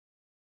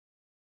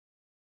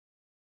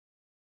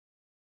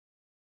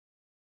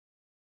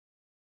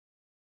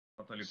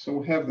So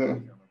we have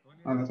the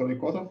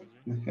Anatol,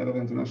 the head of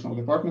the international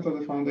department of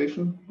the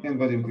foundation, and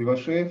Vadim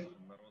Krivosheev.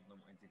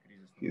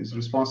 He is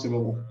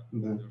responsible for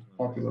the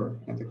popular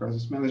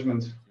anti-crisis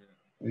management,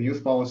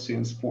 youth policy,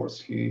 and sports.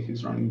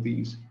 He's running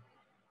these.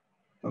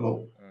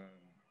 Hello,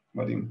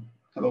 Vadim.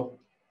 Hello.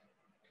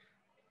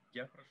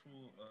 Я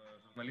прошу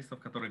журналистов,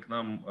 которые к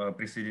нам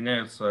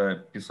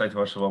присоединяются, писать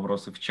ваши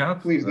вопросы в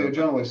чат. Please, dear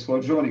journalists who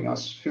are joining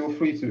us, feel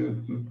free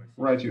to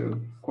write your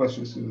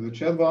questions into the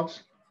chat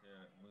box.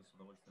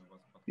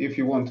 If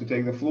you want to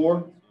take the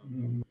floor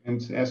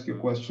and ask your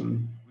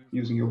question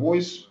using your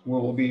voice, we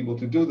will be able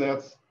to do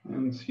that,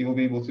 and you'll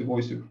be able to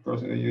voice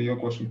your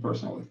question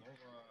personally.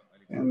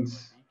 And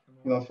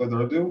without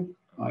further ado,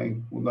 I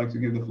would like to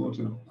give the floor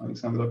to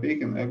Aliaksandr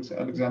Apeikin.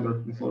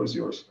 Aliaksandr, the floor is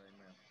yours.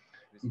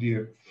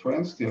 Dear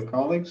friends, dear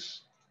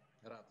colleagues,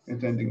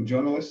 attending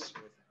journalists,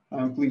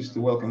 I'm pleased to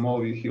welcome all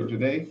of you here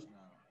today.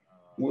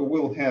 We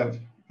will have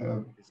a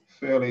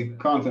fairly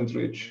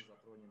content-rich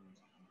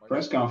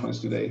press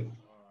conference today.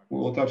 We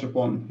will touch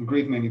upon a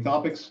great many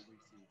topics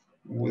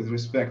with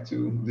respect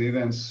to the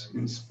events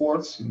in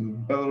sports,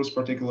 in Belarus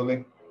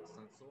particularly,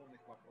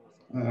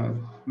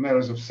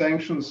 matters of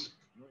sanctions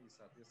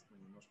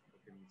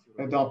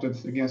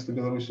adopted against the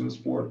Belarusian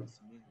sport.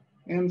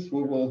 And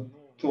we will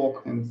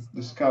talk and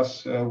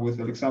discuss with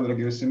Aliaksandra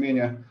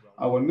Herasimenia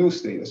our new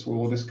status. We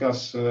will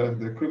discuss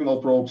the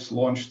criminal probes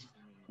launched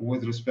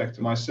with respect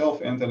to myself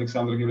and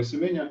Aliaksandra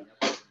Herasimenia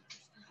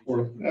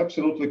for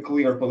absolutely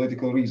clear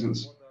political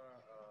reasons.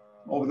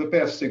 Over the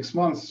past 6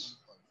 months,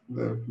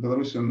 the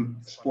Belarusian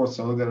Sports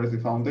Solidarity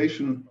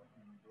Foundation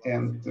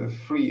and the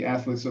Free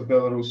Athletes of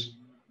Belarus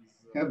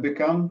have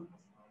become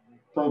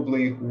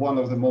probably one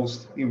of the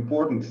most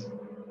important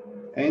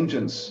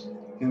engines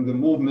in the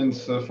movement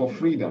for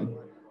freedom,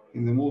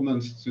 in the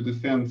movement to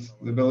defend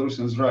the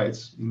Belarusians'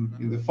 rights,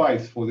 in the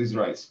fight for these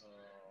rights.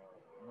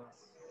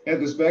 At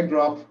this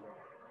backdrop,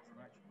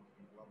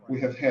 we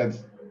have had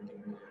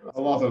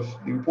a lot of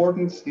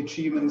important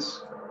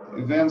achievements,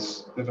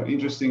 events that are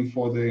interesting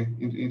for the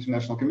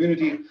international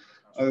community.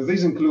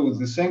 These include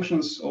the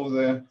sanctions of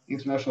the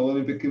International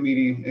Olympic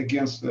Committee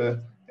against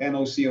the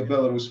NOC of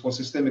Belarus for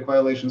systemic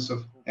violations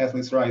of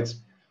athletes'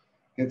 rights.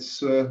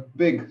 It's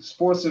big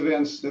sports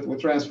events that were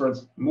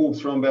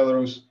moved from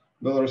Belarus.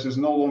 Belarus is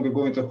no longer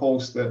going to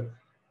host the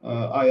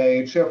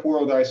IIHF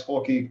World Ice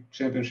Hockey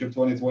Championship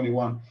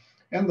 2021,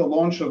 and the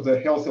launch of the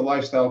Healthy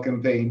Lifestyle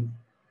campaign.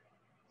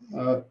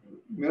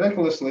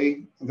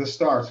 Miraculously, the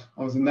start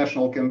of the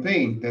national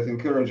campaign that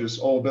encourages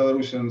all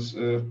Belarusians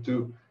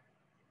to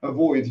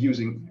avoid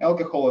using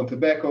alcohol and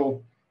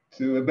tobacco,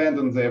 to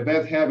abandon their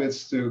bad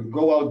habits, to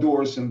go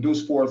outdoors and do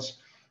sports.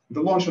 The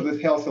launch of the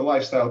Healthy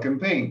Lifestyle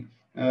campaign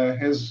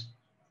has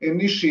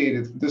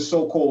initiated the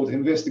so-called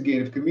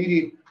investigative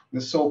committee,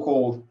 the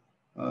so-called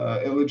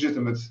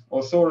illegitimate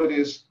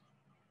authorities,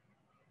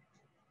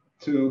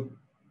 to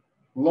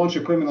launch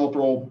a criminal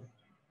probe,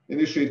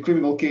 initiate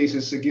criminal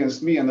cases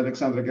against me and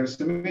Aliaksandra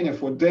Herasimenia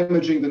for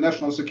damaging the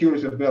national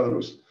security of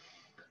Belarus.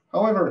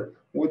 However,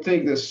 we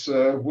take this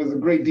with a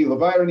great deal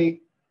of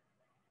irony.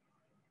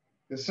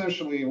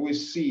 Essentially, we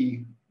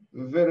see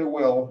very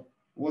well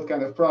what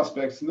kind of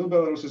prospects New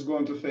Belarus is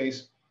going to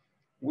face.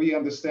 We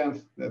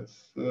understand that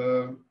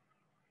the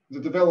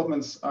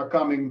developments are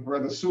coming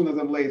rather sooner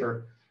than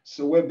later.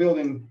 So we're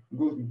building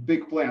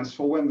big plans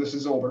for when this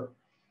is over.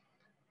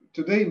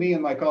 Today, me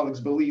and my colleagues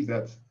believe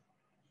that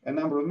a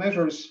number of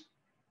measures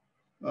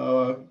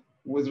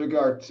with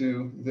regard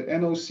to the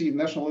NOC,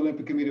 National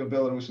Olympic Committee of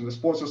Belarus, and the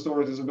sports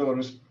authorities of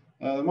Belarus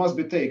must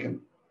be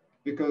taken,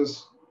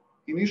 because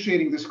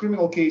initiating these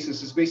criminal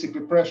cases is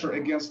basically pressure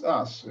against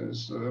us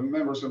as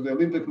members of the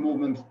Olympic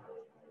movement,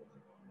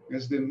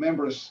 as the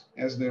members,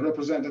 as the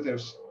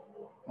representatives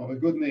of a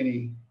good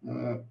many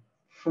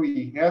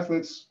free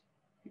athletes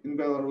in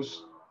Belarus.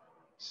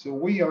 So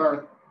we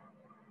are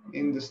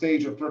in the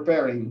stage of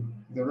preparing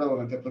the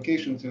relevant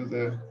application to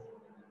the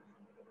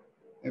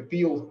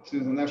appeal to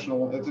the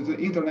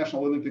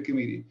International Olympic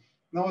Committee.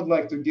 Now I'd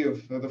like to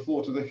give the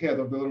floor to the head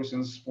of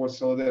Belarusian Sports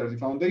Solidarity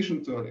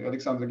Foundation, to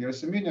Aliaksandra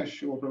Herasimenia.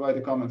 She will provide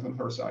a comment on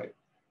her side.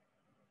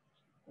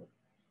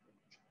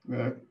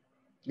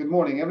 Good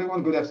morning,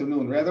 everyone. Good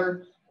afternoon,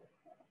 rather.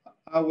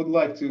 I would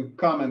like to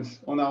comment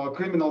on our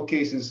criminal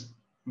cases.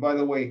 By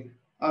the way,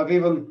 I've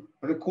even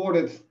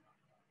recorded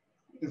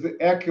the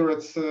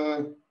accurate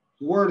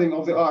wording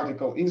of the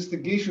article: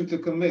 instigation to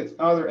commit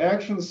other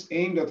actions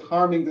aimed at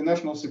harming the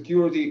national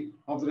security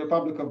of the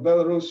Republic of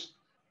Belarus,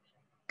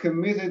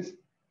 committed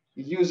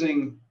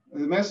using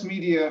the mass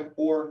media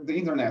or the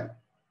internet.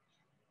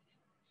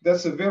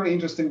 That's a very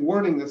interesting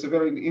wording. That's a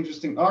very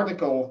interesting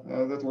article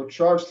that we're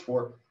charged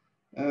for.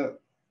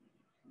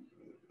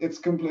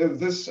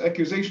 This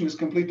accusation is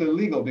completely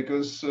illegal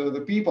because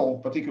the people,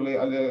 particularly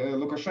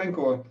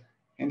Lukashenko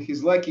and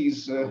his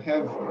lackeys,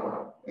 have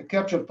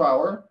captured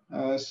power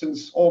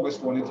since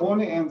August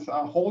 2020 and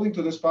are holding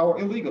to this power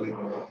illegally.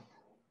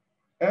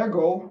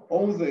 Ergo,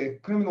 all the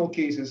criminal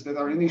cases that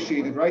are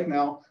initiated right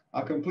now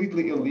are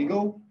completely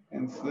illegal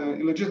and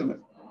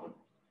illegitimate.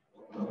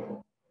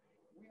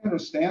 We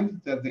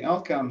understand that the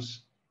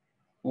outcomes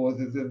or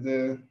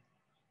the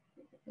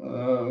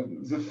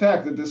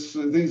fact that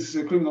these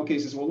criminal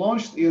cases were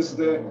launched is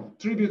the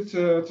tribute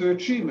to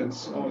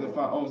achievements of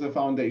the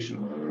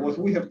foundation. What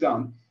we have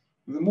done,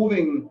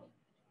 moving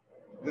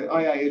the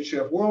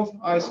IIHF World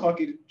Ice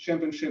Hockey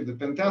Championship, the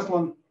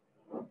Pentathlon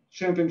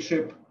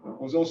Championship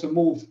was also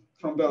moved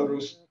from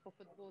Belarus.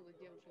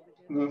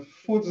 The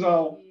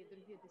futsal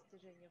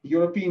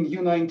European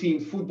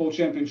U19 Football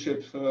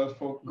Championship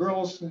for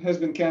girls has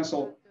been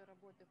cancelled.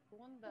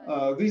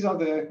 These are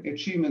the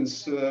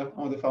achievements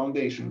of the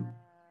foundation.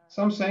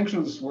 Some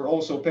sanctions were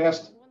also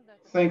passed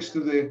thanks to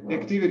the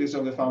activities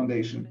of the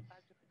foundation.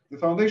 The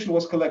foundation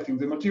was collecting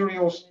the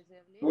materials,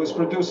 was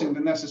producing the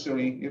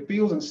necessary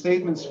appeals and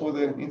statements for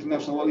the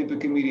International Olympic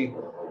Committee,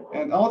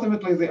 and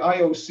ultimately the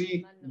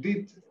IOC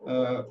did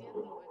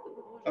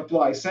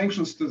apply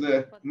sanctions to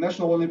the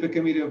National Olympic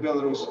Committee of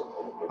Belarus.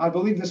 I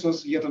believe this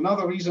was yet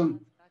another reason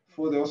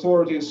for the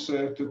authorities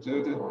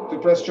to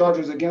press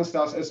charges against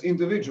us as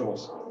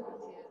individuals.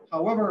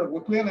 However, we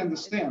clearly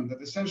understand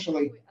that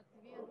essentially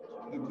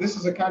this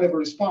is a kind of a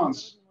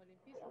response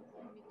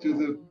to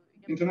the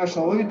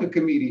International Olympic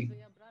Committee.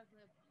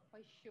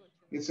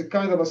 It's a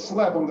kind of a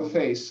slap on the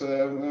face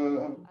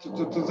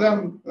to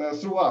them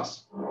through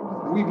us,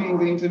 we being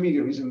the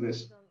intermediaries in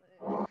this.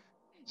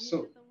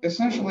 So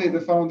essentially, the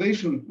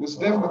foundation was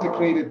definitely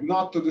created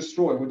not to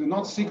destroy. We do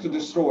not seek to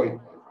destroy,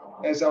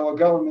 as our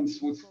government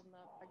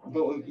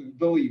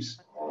believes.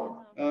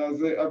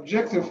 The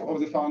objective of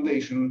the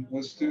foundation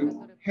was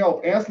to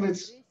help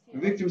athletes,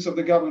 victims of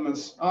the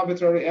government's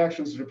arbitrary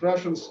actions,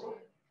 repressions,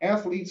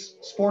 athletes,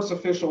 sports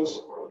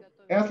officials,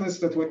 athletes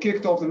that were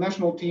kicked off the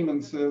national team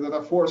and that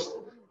are forced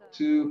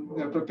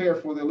to prepare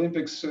for the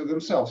Olympics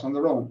themselves on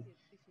their own.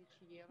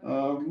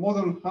 More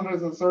than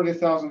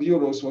 130,000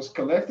 euros was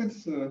collected.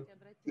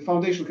 The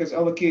foundation has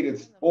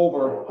allocated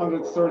over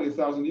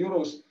 130,000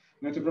 euros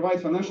to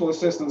provide financial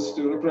assistance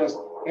to repressed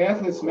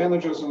athletes,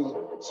 managers, and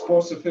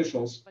sports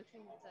officials.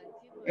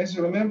 As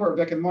you remember,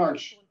 back in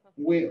March,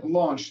 we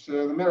launched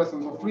the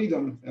Marathon for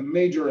Freedom, a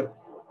major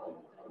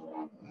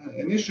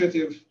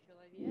initiative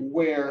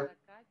where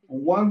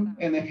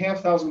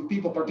 1,500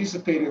 people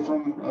participated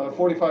from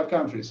 45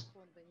 countries.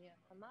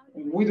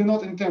 We do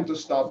not intend to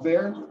stop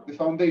there. The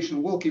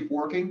foundation will keep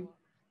working.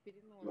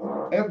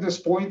 At this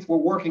point, we're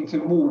working to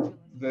move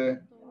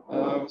the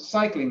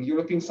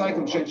European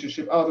Cycling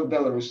Championship out of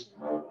Belarus.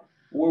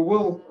 We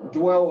will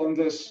dwell on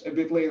this a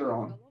bit later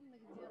on.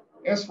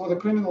 As for the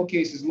criminal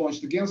cases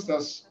launched against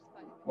us,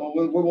 well,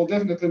 we will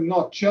definitely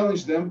not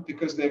challenge them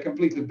because they're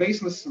completely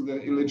baseless and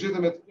they're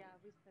illegitimate.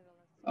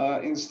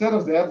 Instead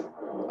of that,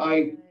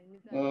 I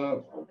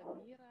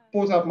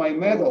put up my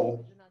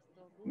medal,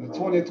 the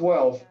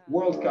 2012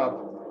 World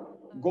Cup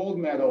gold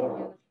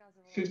medal,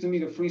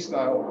 50-meter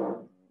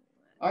freestyle.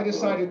 I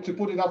decided to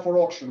put it up for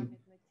auction.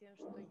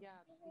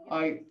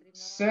 I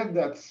said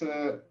that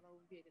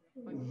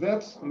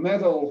that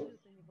medal,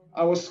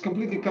 I was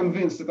completely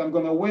convinced that I'm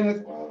going to win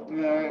it.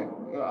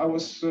 I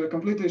was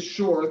completely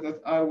sure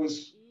that I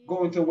was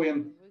going to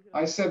win.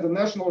 I set the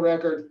national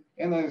record,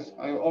 and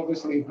I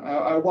obviously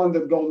won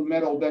that gold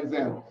medal back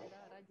then.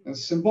 And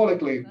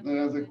symbolically,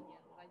 the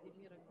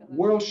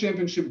World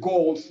Championship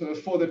gold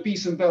for the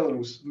peace in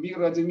Belarus, Mir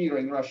Radi Mira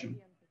in Russian.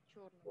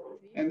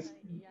 And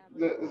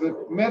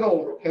the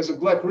medal has a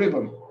black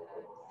ribbon.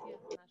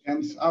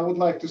 And I would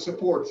like to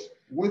support,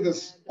 with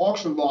this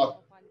auction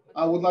lot,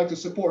 I would like to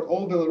support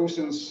all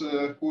Belarusians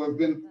who have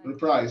been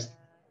reprised.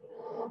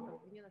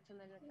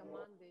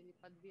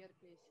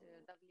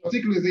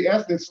 Particularly the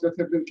athletes that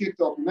have been kicked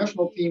off the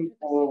national team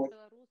or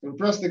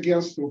repressed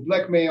against or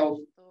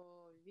blackmailed.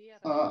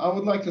 I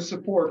would like to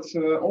support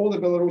all the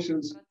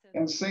Belarusians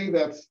and say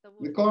that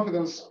the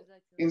confidence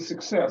in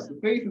success, the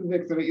faith in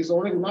victory is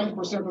already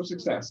 90% of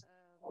success.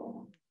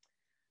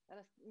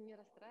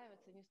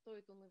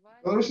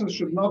 Belarusians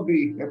should not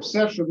be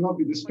upset, should not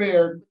be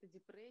despaired,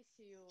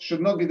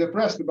 should not be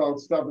depressed about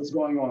stuff that's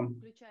going on.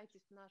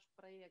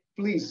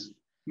 Please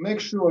make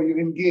sure you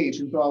engage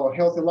into our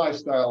healthy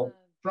lifestyle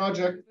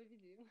project,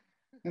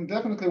 and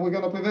definitely we're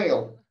going to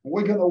prevail.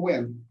 We're going to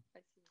win.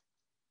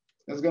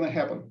 That's going to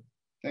happen.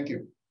 Thank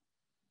you.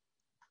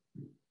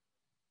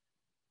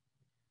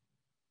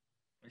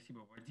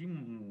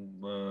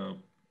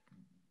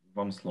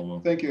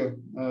 Thank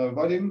you.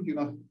 Vadim, you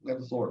have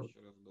the floor.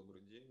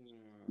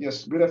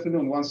 Yes, good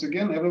afternoon once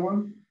again,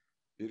 everyone.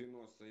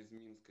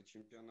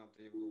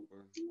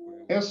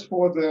 As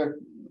for the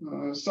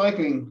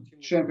cycling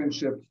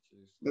championship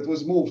that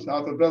was moved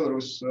out of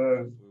Belarus,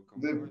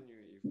 the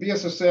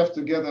BSSF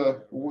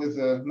together with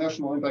the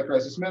National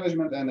Anti-Crisis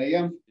Management and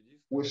AM,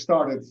 we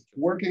started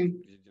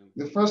working.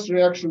 The first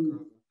reaction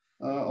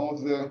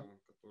of the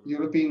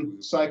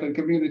European cycling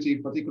community,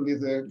 particularly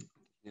the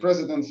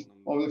president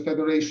of the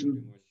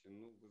federation,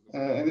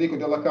 Enrico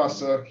Della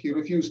Casa, he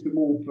refused to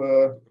move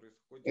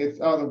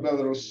it out of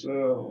Belarus.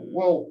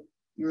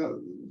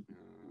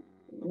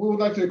 We would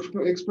like to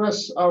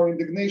express our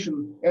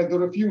indignation at the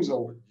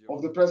refusal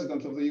of the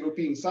president of the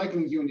European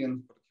Cycling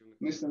Union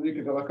Mr.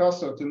 Enrique de la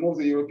Casa to move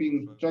the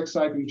European Track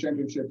Cycling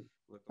Championship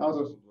out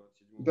of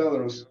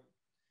Belarus.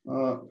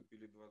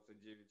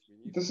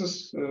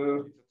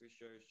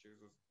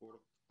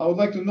 I would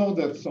like to note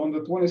that on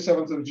the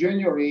 27th of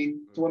January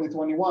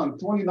 2021,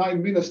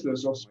 29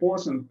 ministers of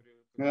sports and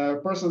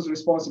persons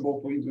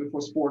responsible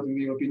for sport in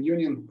the European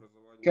Union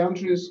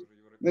countries,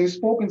 they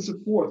spoke in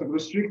support of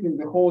restricting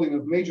the holding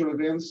of major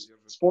events,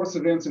 sports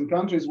events in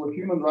countries where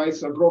human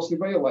rights are grossly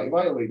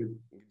violated.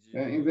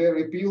 In their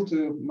appeal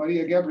to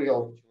Maria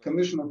Gabriel,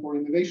 Commissioner for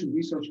Innovation,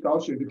 Research,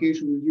 Culture,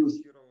 Education and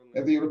Youth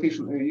at the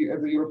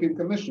European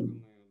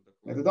Commission.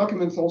 The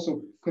document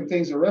also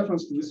contains a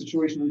reference to the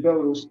situation in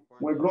Belarus,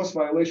 where gross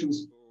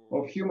violations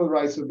of human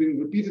rights have been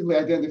repeatedly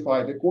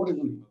identified, according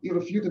and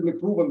irrefutably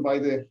proven by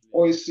the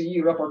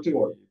OSCE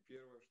rapporteur.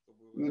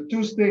 The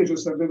two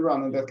stages have been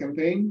run in that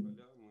campaign.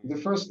 The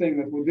first thing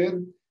that we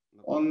did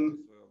on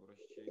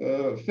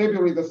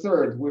February the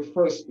 3rd, we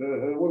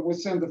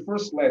sent the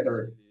first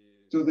letter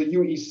to the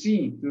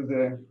UEC, to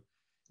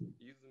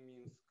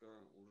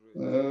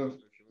the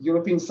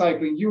European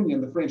Cycling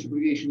Union, the French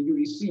abbreviation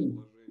UEC.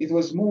 It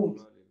was moved,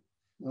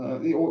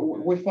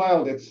 we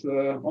filed it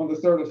on the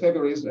 3rd of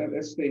February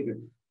as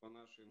stated.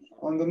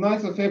 On the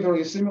 9th of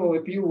February, a similar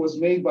appeal was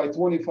made by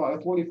 25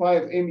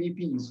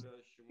 MEPs.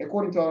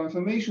 According to our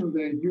information,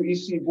 the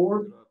UEC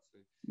board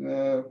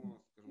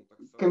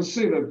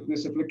considered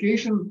this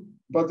application,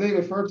 but they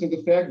referred to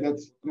the fact that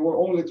there were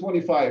only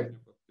 25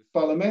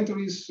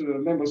 parliamentaries,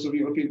 members of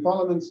European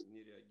Parliament,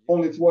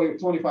 only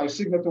 25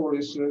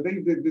 signatories.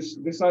 They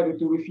decided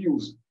to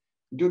refuse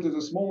due to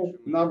the small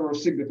number of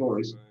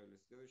signatories.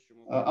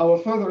 Our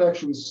further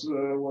actions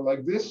were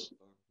like this.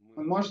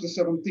 On March the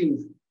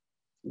 17th,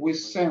 we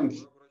sent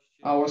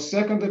our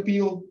second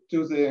appeal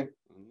to the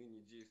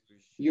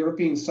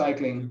European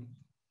Cycling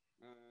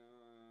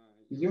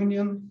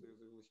Union.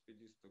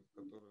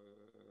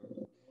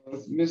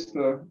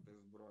 Mr.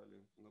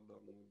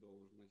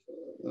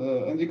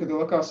 Enrique de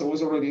la Casa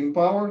was already in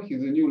power.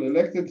 He's newly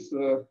elected.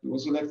 He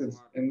was elected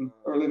in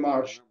early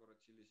March.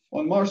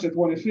 On March the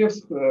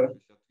 25th,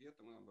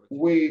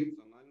 we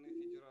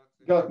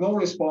got no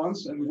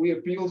response, and we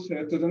appealed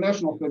to the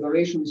national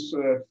federations,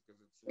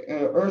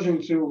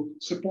 urging to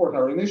support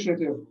our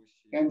initiative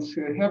and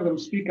have them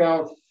speak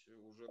out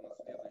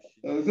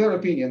their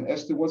opinion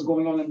as to what's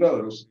going on in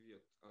Belarus.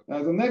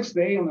 The next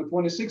day, on the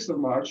 26th of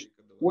March,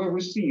 we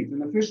received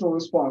an official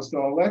response to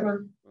our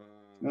letter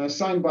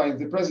signed by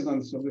the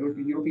president of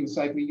the European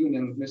Cycling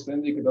Union, Mr.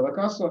 Enrique de la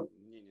Casa,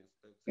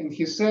 and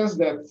he says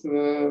that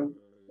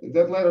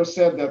that letter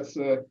said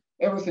that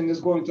everything is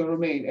going to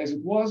remain as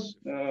it was.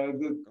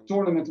 The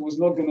tournament was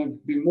not going to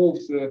be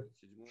moved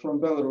from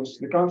Belarus.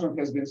 The contract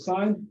has been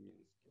signed,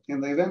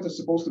 and the event is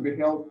supposed to be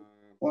held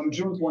on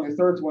June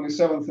 23rd,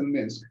 27th in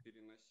Minsk.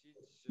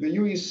 The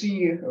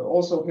UEC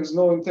also has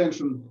no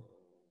intention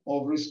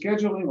of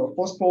rescheduling or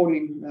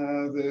postponing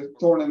the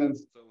tournament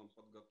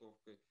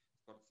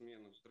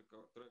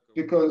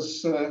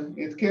because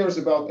it cares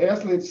about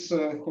athletes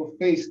who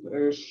faced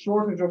a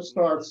shortage of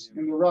starts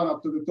in the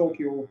run-up to the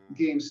Tokyo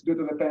Games due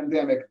to the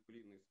pandemic.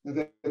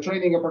 The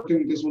training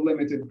opportunities were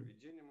limited.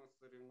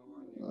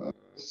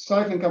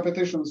 Cycling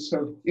competitions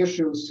have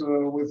issues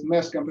with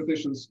mass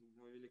competitions.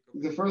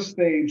 The first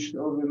stage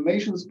of the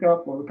Nations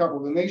Cup or the Cup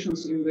of the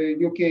Nations in the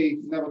UK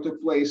never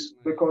took place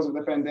because of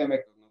the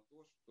pandemic.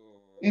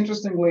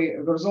 Interestingly,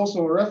 there's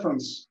also a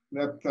reference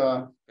that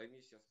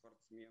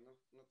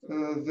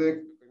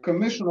the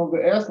Commission of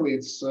the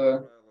Athletes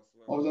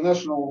of the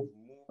National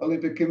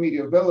Olympic Committee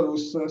of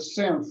Belarus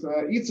sent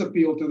its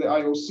appeal to the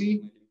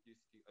IOC,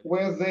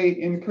 where they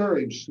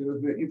encourage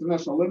the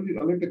International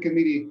Olympic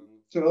Committee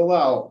to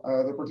allow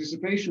the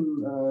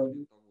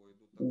participation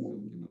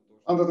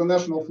under the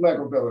national flag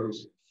of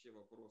Belarus.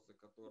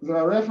 There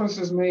are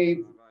references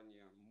made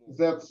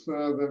that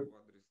the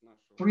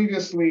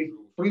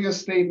previous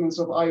statements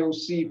of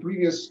IOC,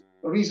 previous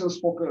reasons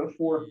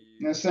for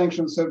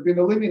sanctions have been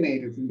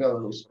eliminated in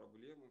Belarus.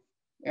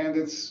 And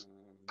it's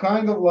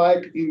kind of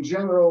like, in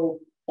general,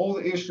 all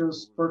the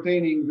issues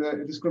pertaining to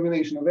the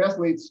discrimination of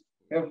athletes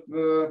have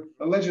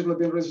allegedly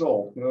been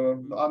resolved,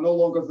 are no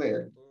longer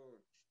there.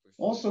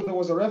 Also, there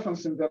was a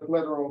reference in that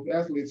letter of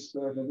athletes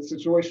that the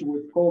situation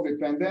with COVID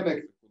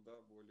pandemic,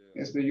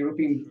 as the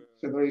European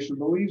Federation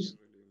believes,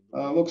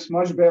 looks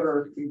much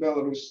better in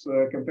Belarus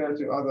compared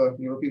to other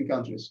European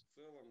countries.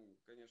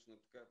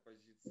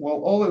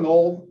 Well, all in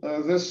all,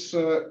 this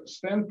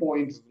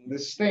standpoint,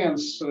 this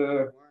stance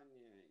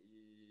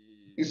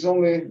is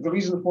only the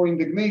reason for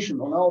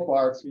indignation on our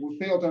part. We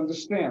fail to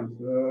understand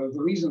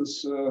the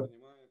reasons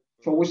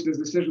for which this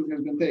decision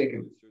has been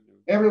taken.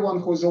 Everyone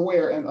who is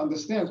aware and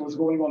understands what's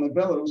going on in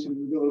Belarus and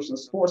in Belarusian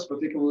sports,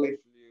 particularly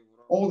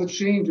all the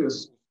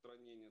changes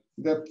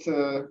that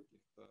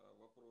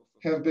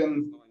have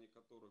been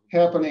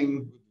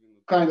happening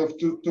kind of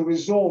to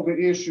resolve the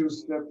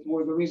issues that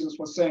were the reasons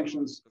for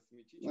sanctions.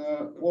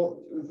 Well,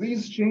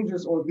 these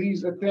changes or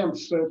these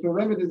attempts to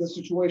remedy the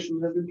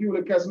situation have been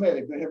purely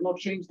cosmetic. They have not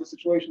changed the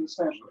situation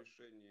essentially.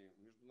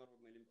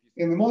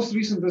 In the most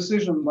recent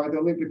decision by the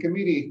Olympic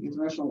Committee,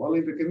 International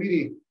Olympic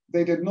Committee,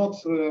 they did not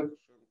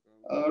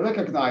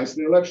recognize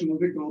the election of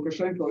Viktor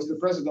Lukashenko as the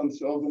president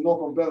of the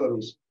NOK of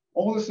Belarus.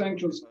 All the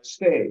sanctions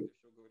stay.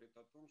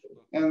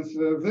 And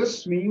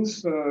this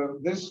means,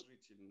 this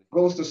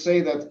goes to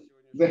say that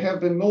there have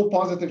been no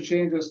positive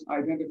changes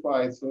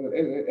identified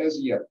as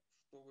yet.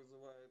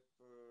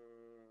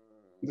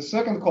 The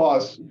second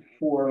cause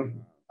for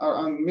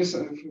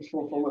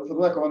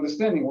lack of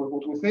understanding,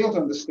 what we fail to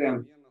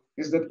understand,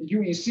 is that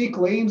UEC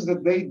claims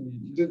that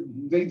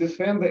they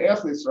defend the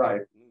athletes'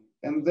 right,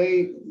 and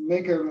they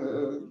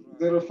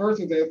they refer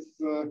to that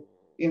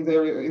in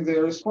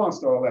their response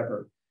to our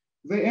letter.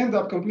 They end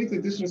up completely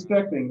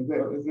disrespecting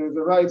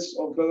the rights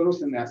of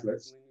Belarusian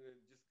athletes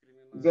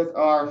that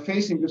are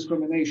facing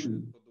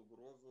discrimination.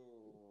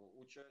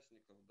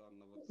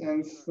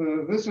 And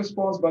this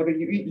response by the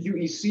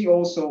UEC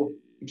also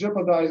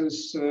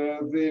jeopardizes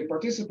the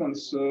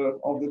participants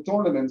of the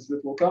tournaments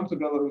that will come to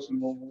Belarus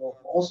and will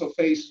also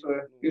face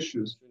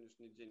issues.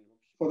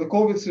 For the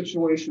COVID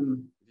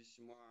situation,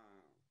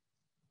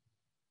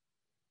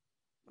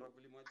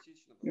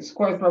 it's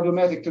quite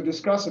problematic to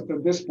discuss it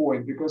at this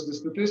point because the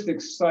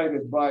statistics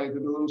cited by the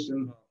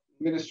Belarusian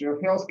Ministry of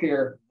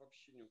Healthcare,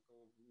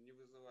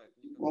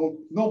 well,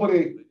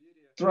 nobody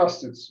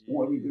trusts it.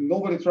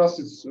 Nobody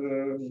trusts it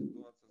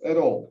at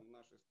all.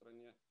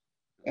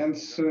 And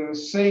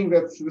saying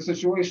that the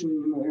situation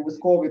with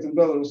COVID in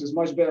Belarus is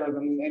much better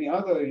than any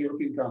other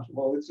European country,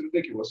 well, it's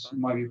ridiculous, in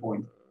my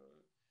viewpoint.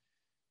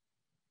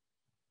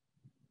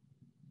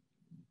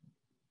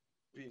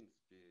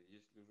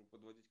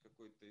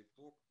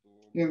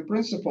 In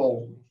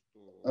principle,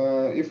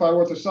 if I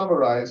were to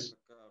summarize,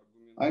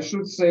 I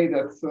should say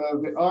that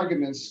the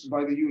arguments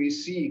by the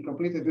UEC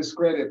completely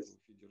discredit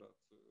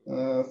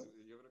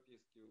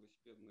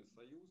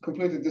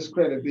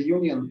the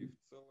union.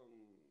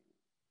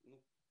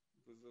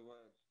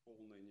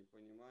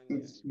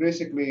 It's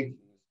basically,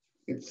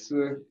 it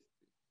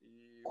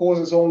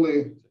causes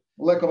only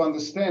lack of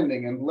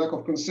understanding and lack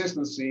of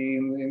consistency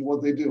in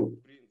what they do.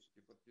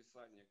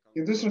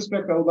 In this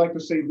respect, I would like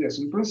to say this.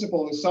 In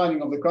principle, the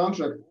signing of the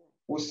contract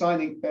was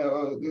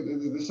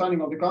the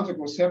signing of the contract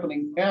was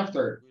happening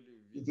after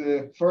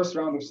the first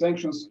round of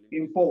sanctions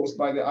imposed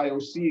by the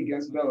IOC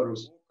against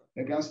Belarus,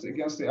 against the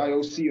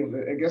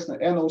IOC against the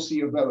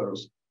NOC of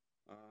Belarus.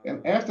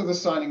 And after the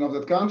signing of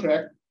that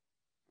contract,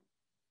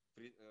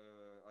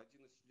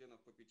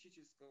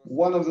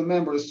 one of the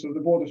members of the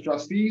board of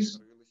trustees,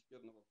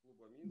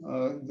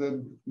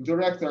 the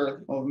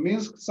director of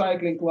Minsk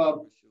Cycling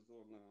Club,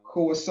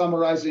 who was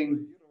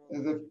summarizing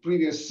the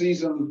previous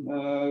season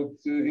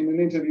in an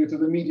interview to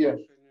the media,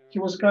 he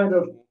was kind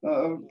of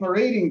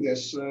parading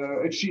this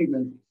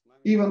achievement.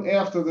 Even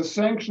after the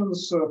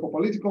sanctions for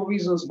political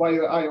reasons by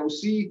the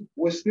IOC,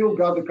 we still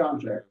got the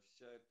contract.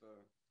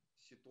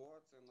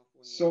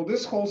 So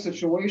this whole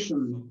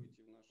situation,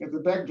 at the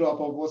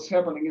backdrop of what's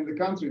happening in the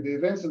country, the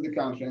events in the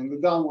country, and the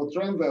downward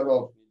trend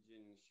thereof,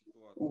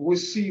 we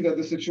see that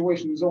the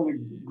situation is only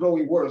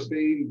growing worse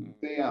day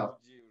out.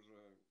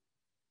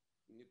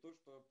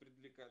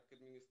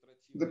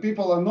 The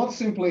people are not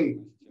simply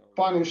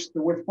punished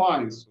with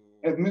fines,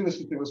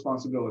 administrative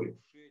responsibility.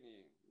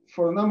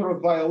 For a number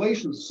of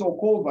violations,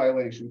 so-called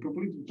violations,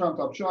 completely trumped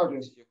up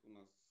charges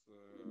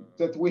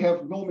that we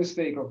have no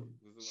mistake of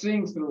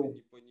seeing through,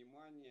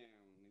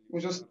 we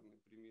just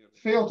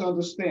fail to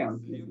understand.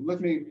 Let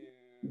me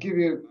give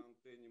you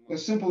a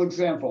simple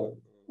example.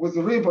 With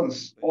the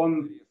ribbons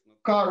on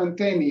car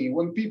antennae,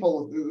 when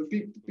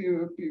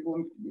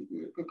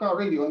car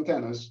radio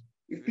antennas,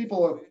 if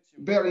people are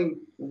bearing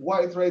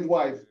white, red,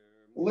 white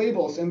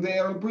labels and they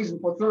are in prison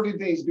for 30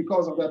 days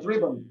because of that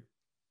ribbon,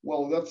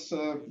 well, that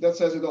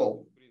says it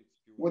all.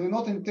 We do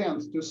not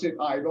intend to sit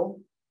idle.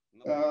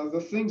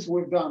 The things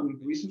we've done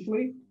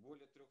recently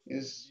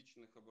is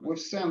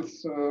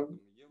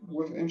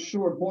we've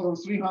ensured more than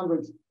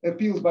 300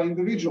 appeals by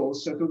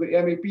individuals to the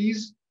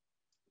MEPs.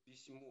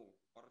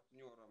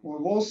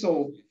 We've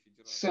also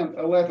sent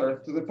a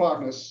letter to the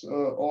partners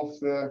of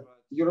the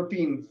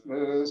European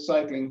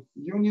Cycling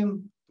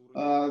Union,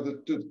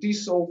 to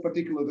TISO,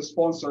 particularly the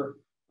sponsor.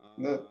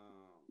 The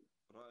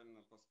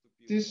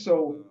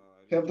TISO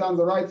have done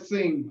the right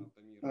thing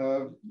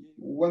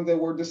when they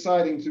were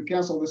deciding to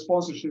cancel the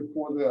sponsorship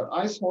for the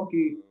ice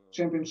hockey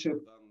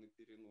championship.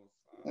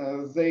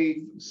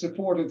 They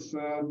supported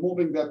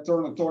moving that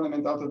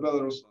tournament out of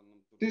Belarus.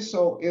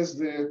 TISO is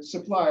the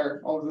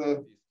supplier of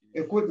the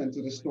equipment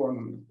to this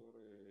tournament.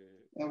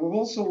 And we've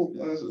also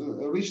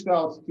reached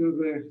out to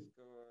the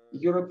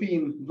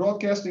European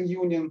Broadcasting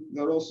Union.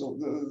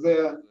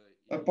 They're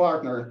a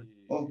partner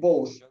of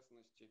both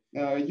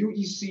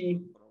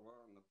UEC,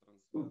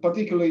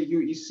 particularly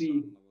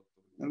UEC,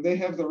 and they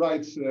have the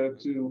right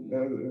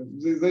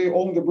they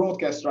own the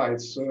broadcast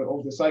rights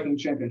of the cycling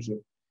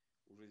championship.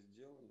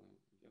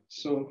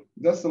 So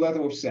that's the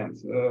letter we've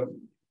sent.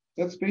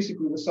 That's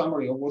basically the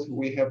summary of what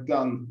we have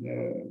done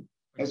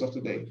as of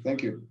today.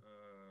 Thank you.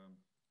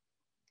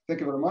 Thank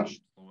you very much.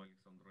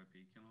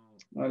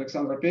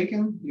 Aliaksandr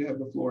Apeikin, you have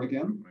the floor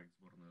again.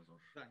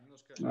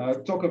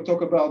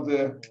 talk about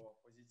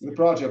the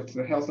project,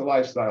 the healthy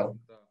lifestyle.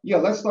 Yeah,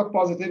 let's talk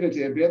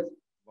positivity a bit.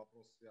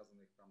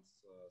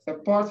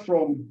 Apart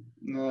from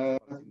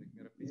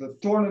the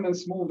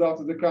tournaments moved out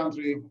of the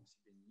country,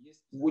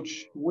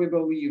 which we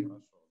believe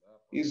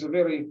is a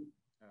very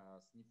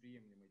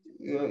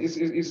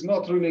is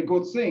not really a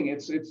good thing.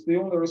 It's the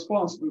only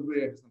response to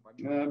the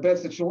bad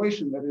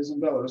situation that is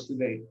in Belarus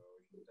today.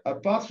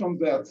 Apart from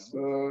that,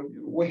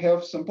 we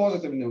have some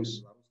positive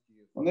news.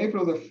 On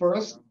April the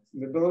 1st,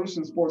 the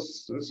Belarusian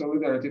Sports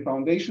Solidarity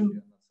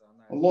Foundation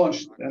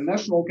launched a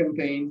national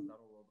campaign,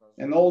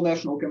 an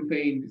all-national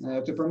campaign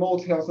to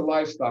promote healthy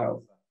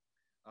lifestyle,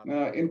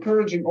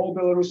 encouraging all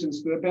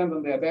Belarusians to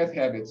abandon their bad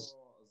habits.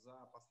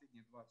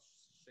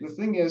 The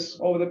thing is,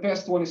 over the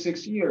past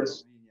 26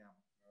 years,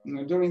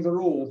 during the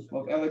rule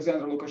of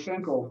Alexander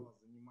Lukashenko,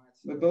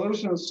 the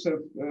Belarusians,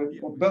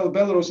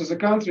 Belarus as a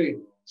country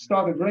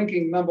started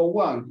ranking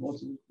 #1, or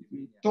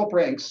top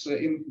ranks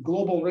in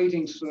global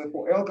ratings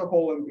for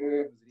alcohol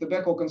and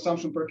tobacco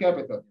consumption per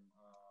capita.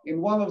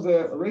 In one of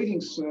the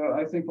ratings,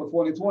 I think for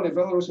 2020,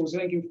 Belarus was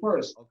ranking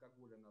first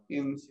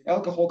in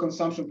alcohol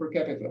consumption per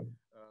capita.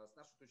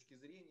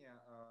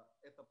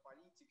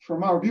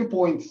 From our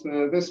viewpoint,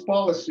 this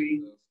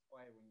policy,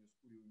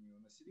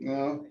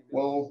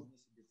 well,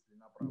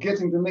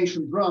 getting the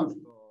nation drunk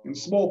and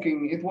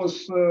smoking, it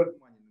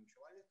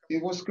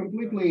was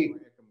completely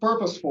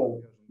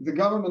purposeful. The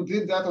government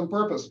did that on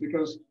purpose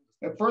because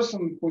a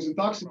person who's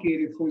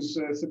intoxicated, who's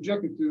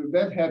subjected to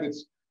bad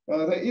habits,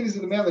 they're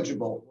easily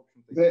manageable.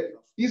 They're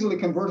easily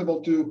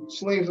convertible to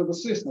slaves of the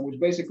system, which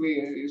basically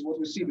is what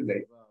we see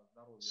today.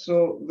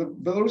 So the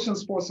Belarusian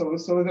Sports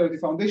Solidarity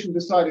Foundation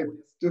decided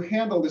to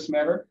handle this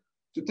matter,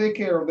 to take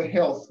care of the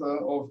health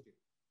of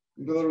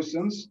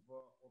Belarusians.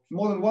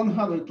 More than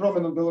 100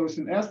 prominent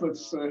Belarusian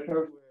athletes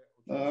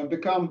have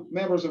become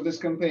members of this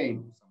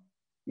campaign.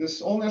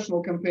 This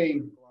all-national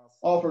campaign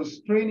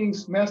offers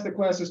trainings, master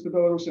classes to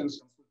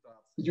Belarusians,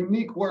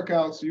 unique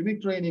workouts,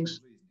 unique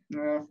trainings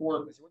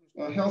for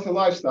a healthy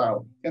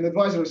lifestyle and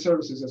advisory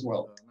services as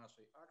well.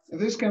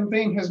 This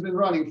campaign has been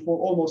running for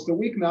almost a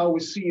week now. We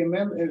see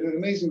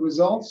amazing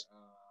results,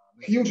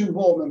 huge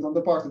involvement on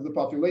the part of the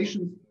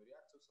population.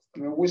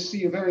 We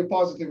see a very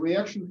positive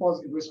reaction,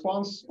 positive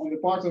response on the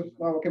part of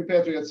our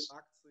compatriots.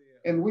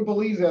 And we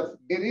believe that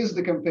it is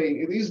the campaign,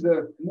 it is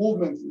the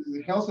movement,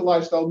 the healthy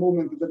lifestyle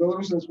movement that the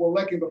Belarusians were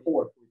lacking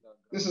before.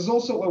 This is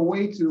also a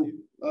way to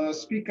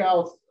speak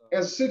out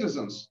as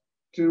citizens,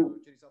 to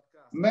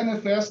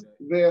manifest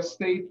their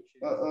state,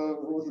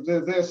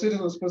 their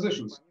citizens'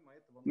 positions,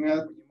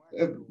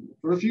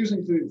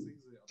 refusing to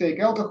take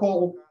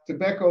alcohol,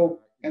 tobacco,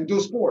 and do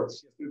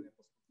sports,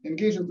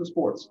 engage into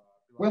sports.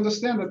 We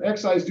understand that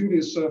excise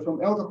duties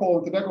from alcohol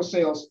and tobacco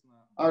sales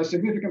are a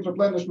significant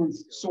replenishment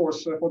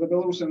source for the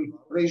Belarusian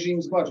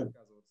regime's budget.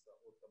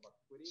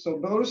 So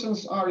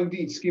Belarusians are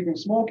indeed skipping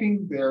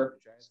smoking, they're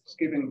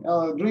skipping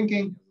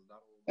drinking,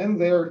 and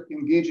they're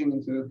engaging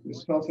into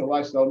this healthy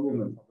lifestyle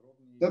movement.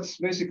 That's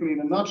basically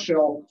in a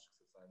nutshell.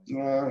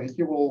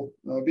 You will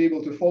be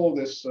able to follow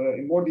this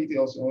in more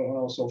details on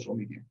our social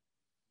media.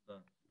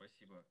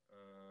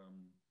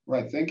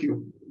 Right, thank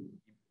you.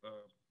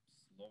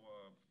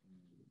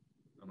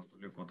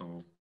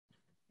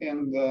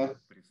 And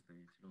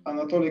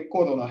Anatol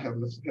Kotau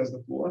has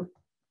the floor,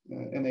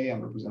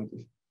 NAM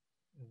representative.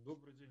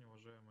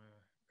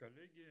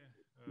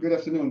 Good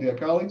afternoon, dear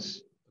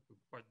colleagues.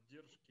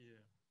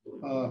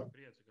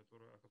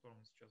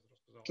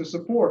 To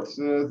support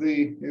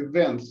the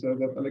event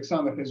that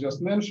Alexander has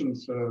just mentioned,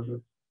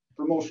 the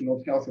promotion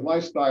of healthy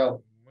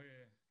lifestyle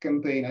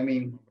campaign, I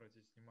mean,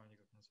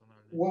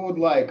 we would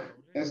like,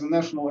 as the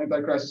National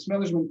Anti-Crisis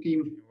Management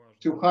Team,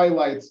 to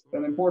highlight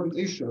an important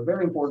issue, a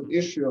very important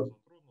issue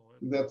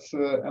that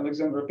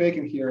Alexandr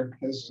Apeikin here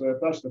has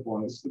touched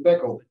upon. It's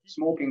tobacco,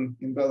 smoking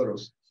in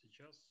Belarus.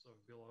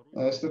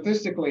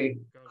 Statistically,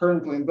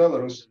 currently in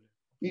Belarus,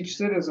 each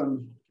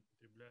citizen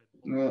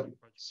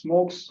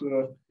smokes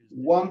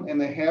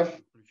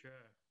 1.5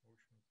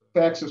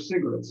 packs of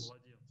cigarettes.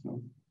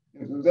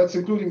 That's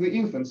including the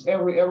infants,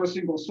 every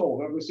single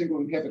soul, every single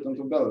inhabitant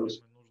of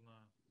Belarus.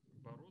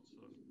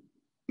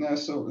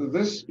 So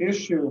this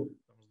issue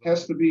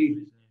has to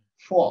be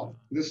fought.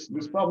 This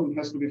problem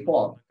has to be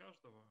fought.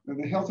 And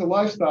the healthy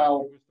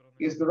lifestyle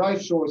is the right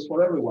choice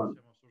for everyone.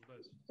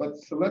 But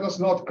let us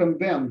not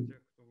condemn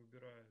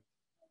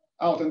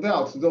out and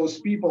out those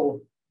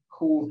people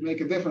who make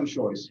a different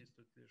choice.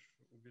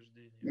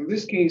 In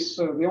this case,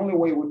 the only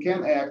way we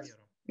can act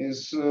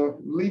is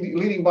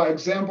leading by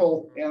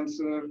example and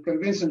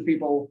convincing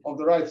people of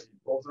the right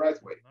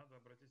way.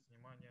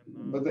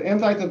 But the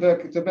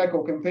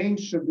anti-tobacco campaign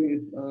should be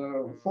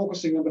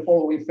focusing on the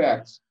following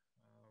facts.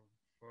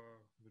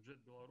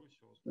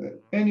 The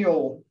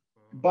annual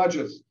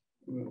budget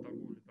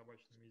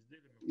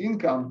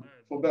income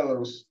for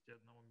Belarus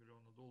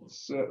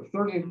is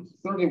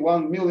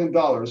 $31 million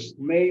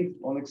made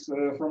on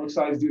from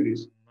excise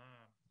duties.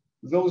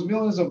 Those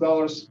millions of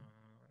dollars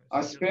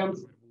are spent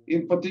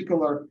in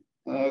particular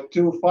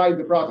to fight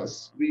the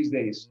protests these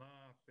days.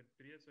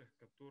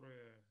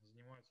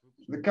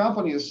 the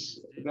companies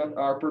that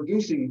are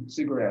producing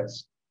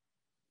cigarettes,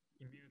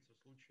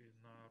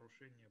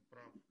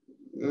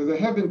 there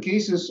have been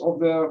cases of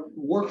the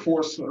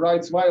workforce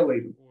rights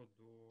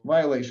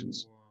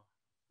violations.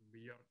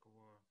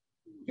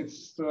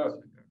 It's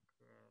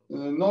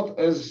not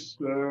as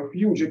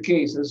huge a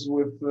case as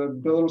with the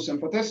Belarusian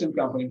potassium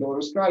company,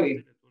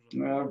 Belaruskali,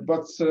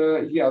 but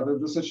yeah,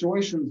 the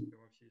situation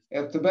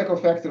at tobacco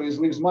factories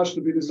leaves much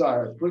to be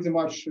desired, pretty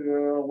much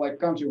like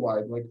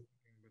countrywide, like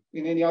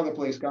in any other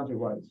place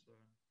countrywide.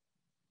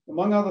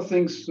 Among other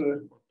things,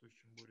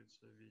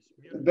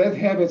 bad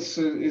habits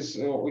is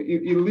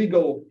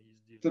illegal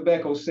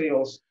tobacco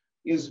sales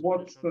is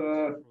what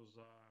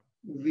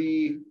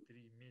the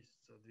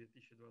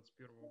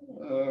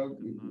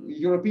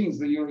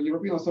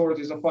European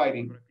authorities are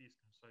fighting.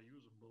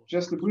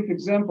 Just a brief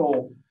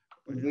example,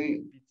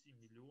 the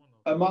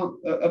amount,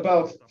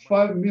 about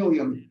 5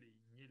 million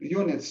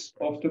units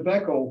of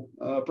tobacco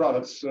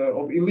products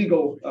of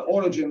illegal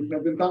origin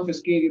have been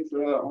confiscated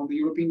on the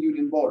European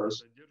Union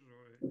borders.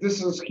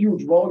 This is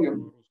huge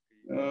volume.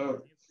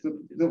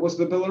 There was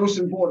the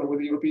Belarusian border with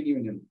the European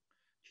Union.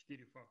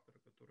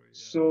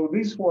 So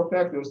these 4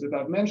 factors that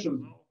I've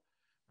mentioned,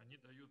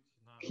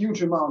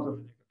 huge amount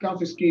of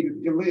confiscated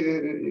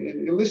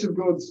illicit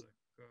goods,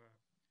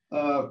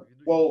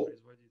 well,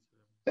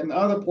 and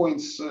other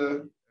points,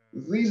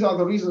 these are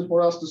the reasons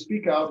for us to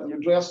speak out and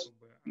address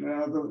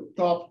the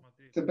top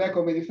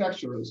tobacco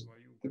manufacturers,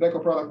 tobacco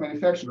product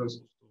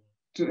manufacturers,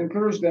 to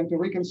encourage them to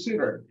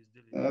reconsider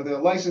the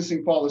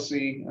licensing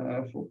policy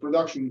for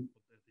production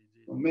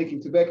of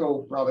making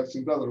tobacco products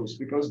in Belarus,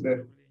 because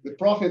the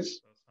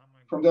profits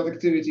from that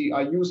activity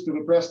are used to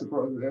repress the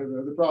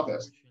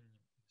protest.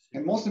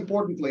 And most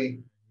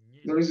importantly,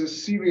 there is a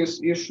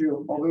serious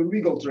issue of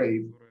illegal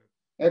trade,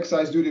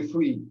 excise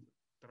duty-free,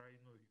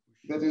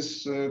 that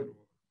is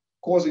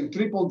causing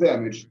triple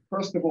damage.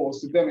 First of all,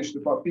 it's to damage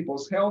the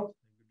people's health.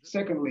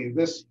 Secondly,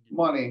 this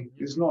money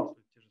is not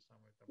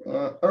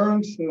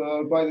earned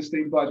by the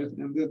state budget,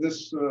 and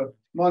this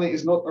money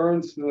is not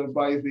earned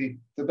by the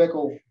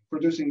tobacco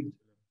producing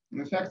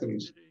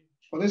factories.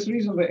 For this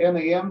reason, the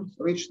NAM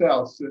reached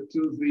out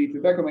to the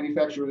tobacco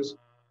manufacturers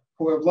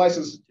who have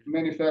licensed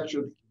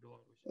manufacturing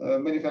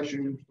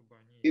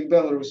in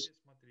Belarus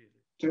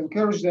to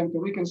encourage them to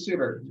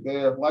reconsider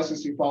their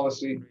licensing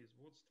policy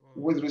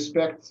with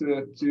respect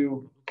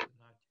to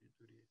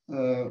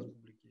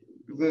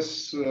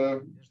this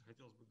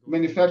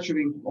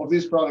manufacturing of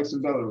these products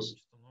in Belarus.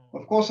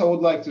 Of course, I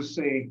would like to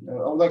say,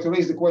 I would like to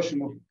raise the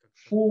question of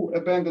full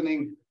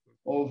abandoning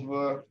of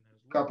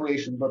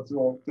cooperation, but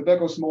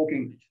tobacco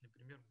smoking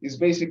is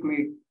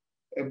basically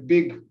a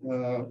big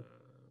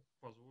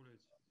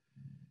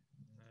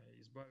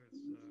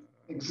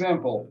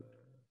example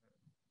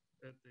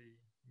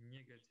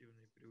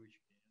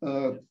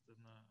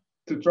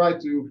to try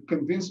to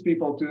convince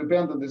people to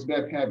abandon this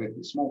bad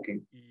habit,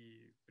 smoking.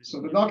 So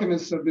the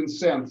documents have been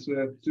sent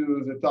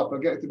to the top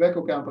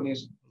tobacco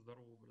companies.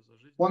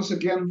 Once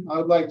again, I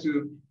would like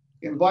to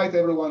invite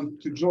everyone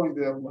to join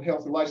the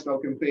healthy lifestyle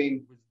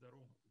campaign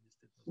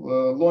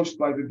launched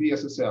by the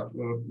BSSF.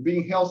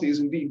 Being healthy is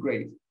indeed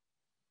great.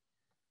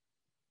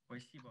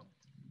 Спасибо.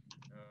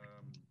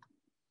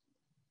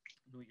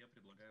 Ну, я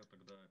предлагаю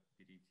тогда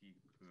перейти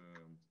к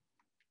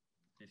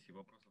сессии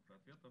вопросов и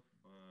ответов.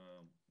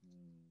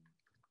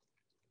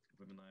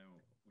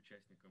 Напоминаю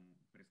участникам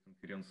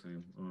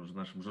пресс-конференции,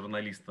 нашим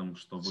журналистам,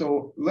 что вы...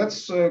 So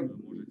let's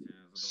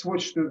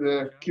switch to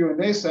the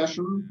Q&A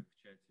session.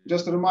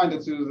 Just a reminder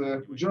to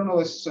the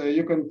journalists,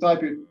 you can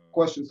type your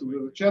questions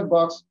into the chat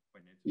box.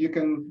 You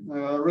can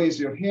raise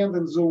your hand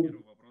in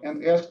Zoom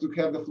and ask to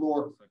have the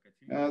floor.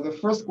 The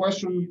first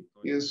question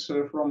is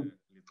from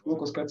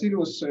Lucas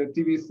Katilius,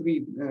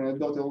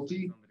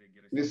 TV3.lt,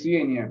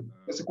 Lithuania.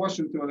 It's a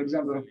question to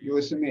Aliaksandra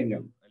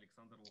Herasimenia.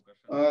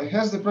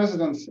 Has the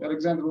president,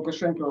 Alexander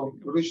Lukashenko,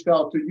 reached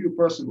out to you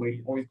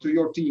personally or to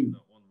your team?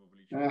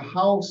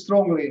 How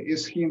strongly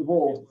is he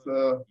involved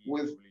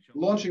with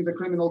launching the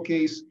criminal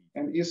case,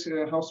 and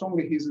how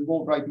strongly he is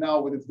involved right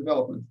now with its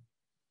development?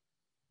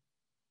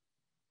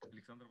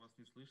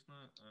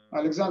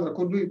 Alexandra,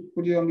 could you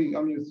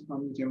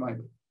unmute your mic?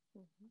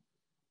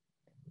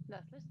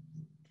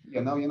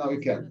 Yeah, now you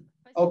can.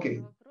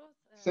 Okay.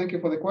 Thank you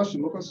for the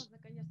question, Lucas.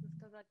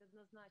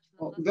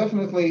 Well,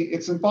 definitely,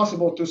 it's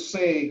impossible to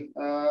say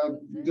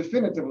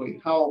definitively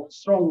how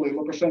strongly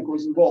Lukashenko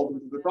is involved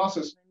in the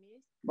process,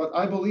 but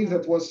I believe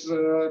that was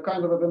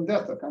kind of a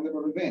vendetta, kind of a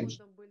revenge,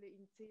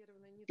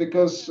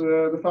 because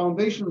the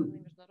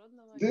foundation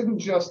didn't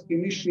just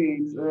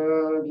initiate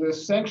the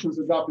sanctions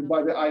adopted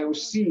by the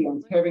IOC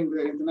and having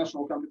the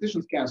International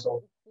Competitions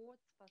Council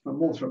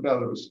moved from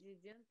Belarus.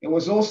 It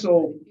was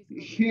also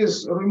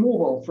his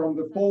removal from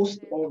the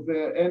post of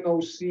the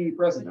NOC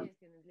president.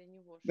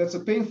 That's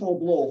a painful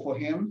blow for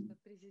him,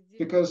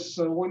 because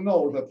we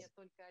know that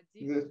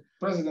the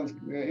president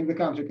in the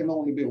country can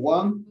only be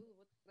one.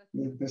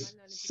 The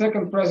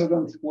second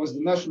president was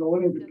the National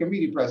Olympic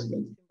Committee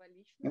president.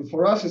 And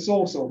for us, it's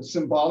also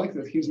symbolic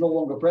that he's no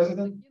longer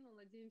president.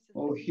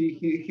 Well,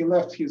 he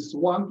left his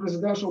one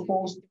presidential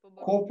post.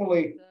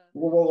 Hopefully,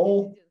 we will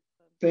all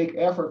take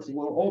efforts,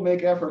 we'll all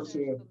make efforts,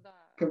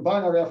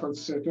 combine our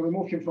efforts to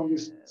remove him from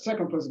this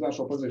second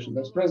presidential position,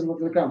 that's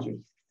president of the country.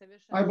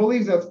 I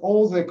believe that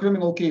all the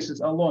criminal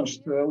cases are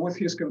launched with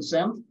his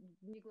consent,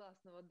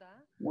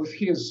 with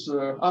his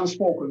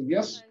unspoken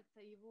yes.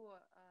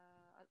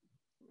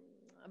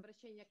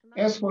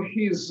 As for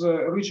his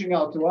reaching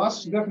out to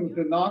us,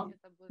 definitely not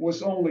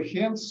with only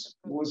hints,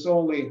 with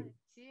only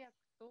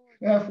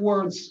F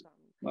words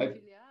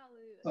like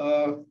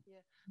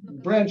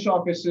branch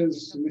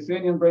offices,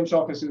 Lithuanian branch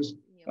offices.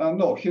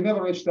 No, he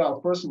never reached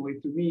out personally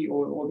to me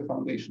or the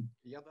foundation.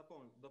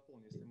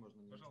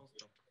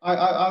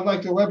 I'd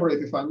like to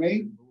elaborate, if I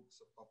may.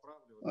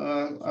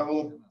 I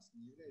will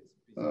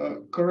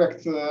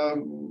correct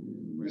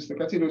Mr.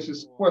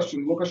 Katilius's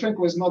question.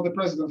 Lukashenko is not the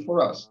president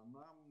for us.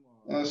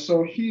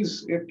 So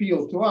his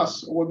appeal to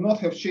us would not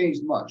have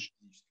changed much.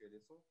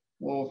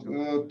 Well,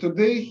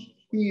 today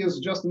he is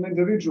just an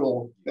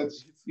individual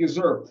that's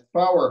usurped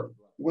power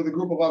with a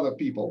group of other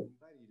people.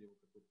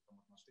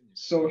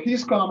 So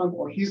his comment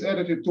or his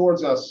attitude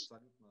towards us,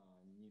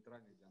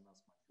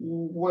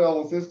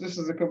 well, this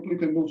is a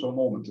completely neutral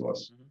moment to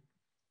us.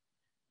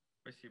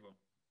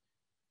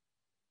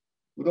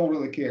 We don't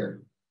really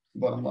care,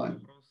 bottom line.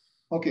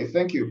 Okay,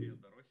 thank you.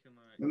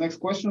 The next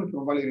question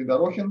from Valery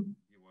Dorokhin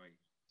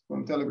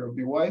from Telegraph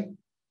BY.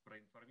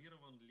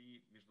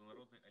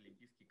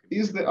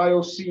 Has the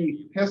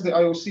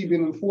IOC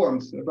been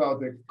informed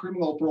about the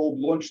criminal probe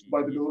launched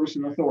by the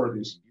Belarusian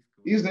authorities?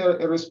 Is there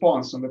a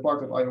response on the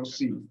part of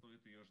IOC?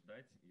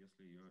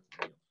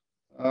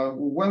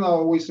 When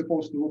are we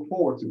supposed to look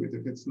forward to it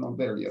if it's not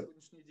there yet?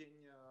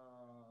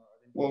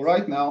 Well,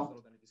 right now,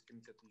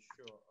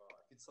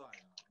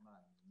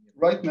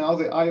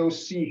 the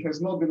IOC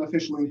has not been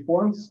officially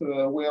informed.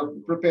 We are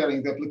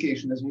preparing the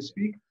application as we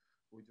speak.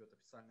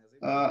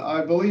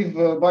 I believe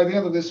by the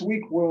end of this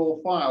week, we will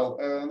file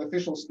an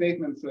official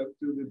statement to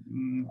the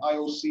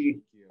IOC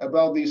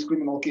about these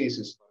criminal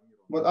cases.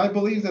 But I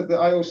believe that the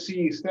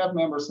IOC staff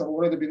members have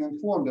already been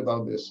informed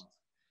about this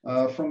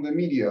from the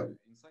media.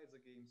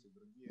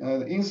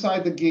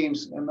 Inside the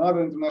Games and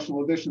other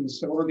international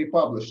editions have already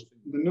published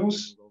the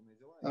news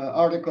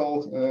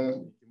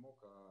article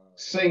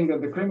saying that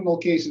the criminal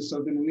cases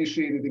have been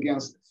initiated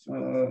against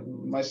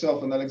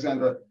myself and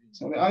Aliaksandra.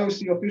 So the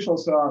IOC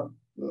officials are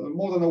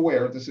more than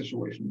aware of the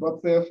situation,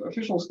 but the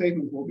official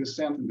statement will be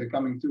sent in the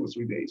coming 2 or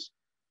 3 days.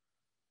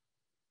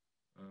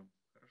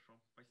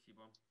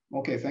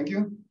 Okay, thank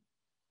you.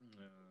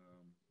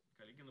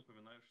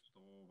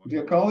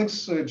 Dear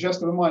colleagues,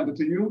 just a reminder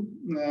to you,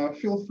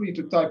 feel free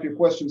to type your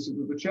questions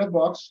into the chat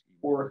box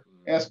or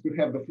ask to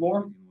have the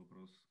floor.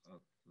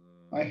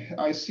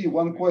 I see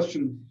one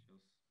question.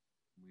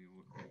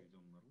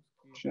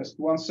 Just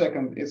 1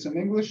 second. It's in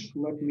English.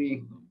 Let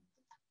me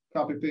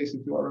copy paste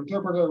it to our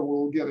interpreter.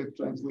 We'll get it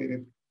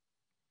translated.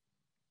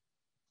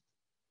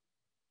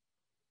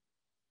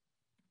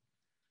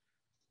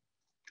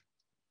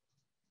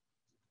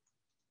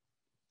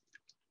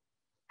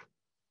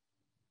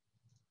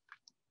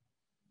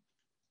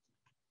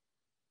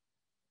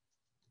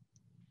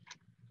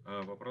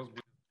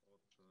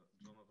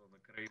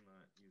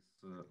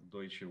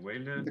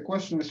 The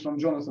question is from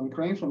Jonathan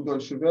Crane from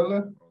Deutsche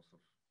Welle.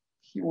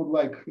 He would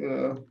like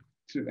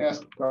to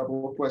ask a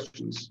couple of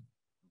questions.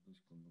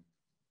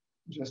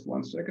 Just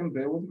 1 second,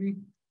 bear with me.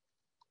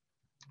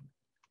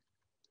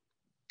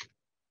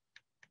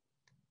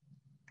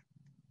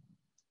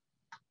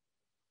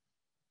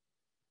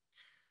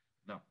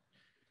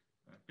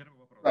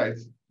 Right,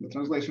 the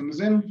translation is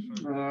in.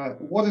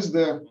 What is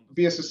the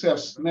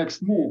BSSF's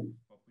next move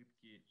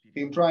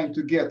in trying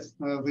to get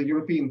the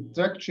European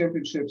Track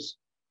Championships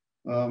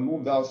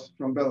moved out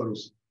from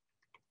Belarus?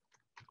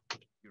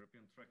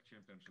 European Track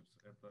Championships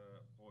 – это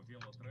по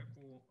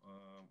велотреку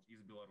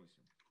из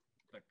Беларуси.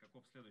 Так,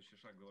 каков следующий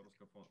шаг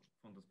Белорусского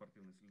фонда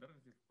спортивной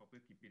солидарности в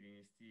попытке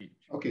перенести?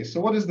 Okay, so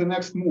what is the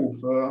next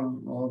move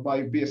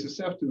by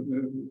BSSF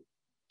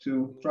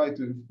to try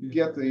to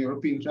get the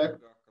European Track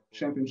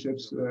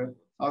Championships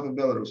out of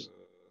Belarus?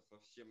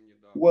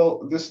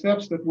 Well, the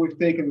steps that we've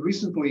taken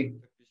recently,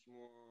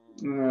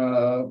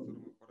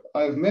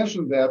 I've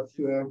mentioned that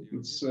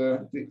it's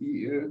the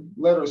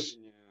letters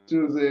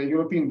to the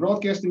European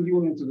Broadcasting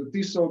Union, to the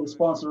TISO, the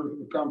sponsor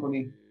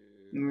company,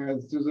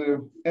 to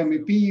the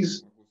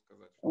MEPs.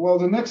 Well,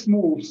 the next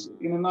moves,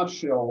 in a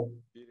nutshell,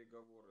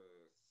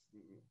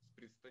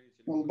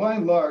 well, by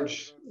and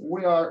large,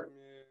 we are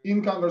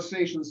in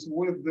conversations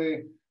with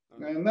the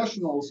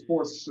national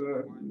sports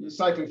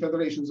cycling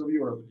federations of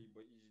Europe.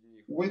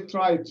 We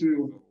try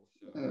to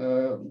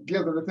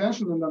get their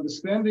attention and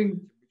understanding.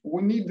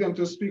 We need them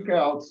to speak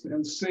out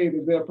and say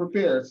that they're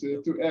prepared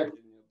to act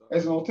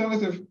as an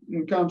alternative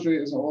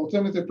country, as an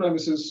alternative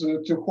premises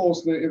to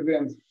host the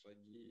event.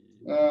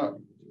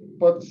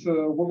 But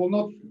we will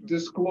not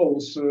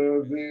disclose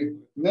the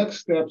next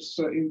steps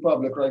in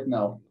public right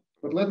now.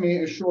 But let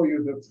me assure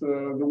you that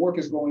the work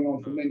is going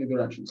on from many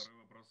directions.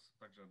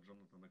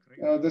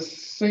 The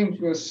same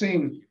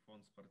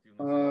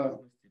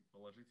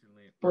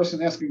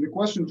person asking the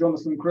question,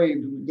 Jonathan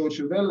Craig,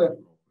 Deutsche Welle,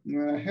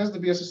 has the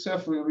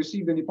BSSF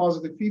received any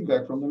positive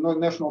feedback from the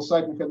national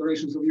cycling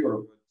federations of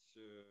Europe?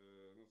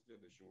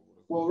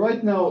 Well,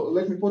 right now,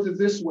 let me put it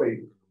this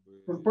way.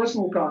 From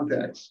personal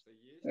contacts,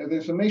 the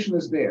information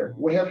is there.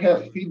 We have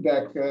had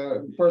feedback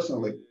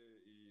personally.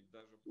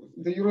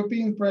 The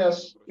European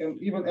press,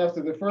 and even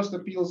after the first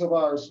appeals of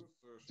ours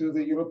to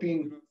the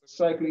European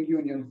Cycling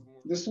Union,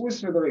 the Swiss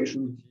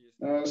Federation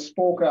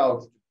spoke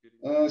out,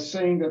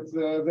 saying that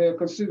they are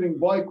considering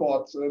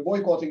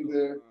boycotting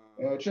the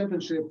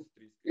championship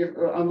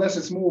unless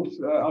it's moved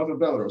out of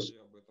Belarus.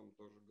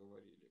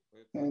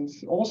 And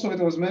also it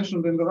was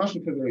mentioned in the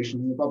Russian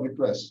Federation in the public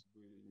press.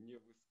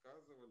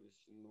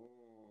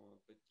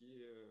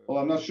 Well,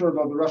 I'm not sure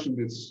about the Russian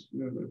bits,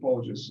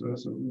 apologies.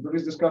 So there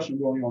is discussion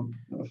going on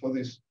for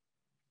this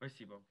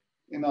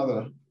in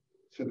other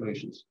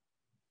federations.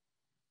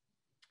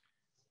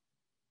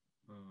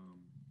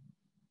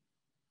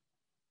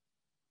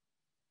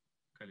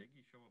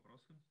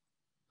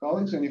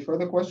 Colleagues, any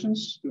further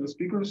questions to the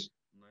speakers?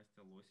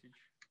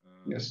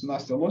 Yes,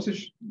 Nastya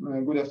Losic,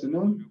 good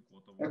afternoon.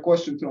 A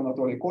question to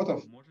Anatoly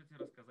Kotau.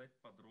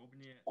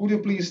 Could you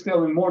please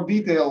tell in more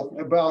detail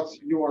about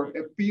your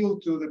appeal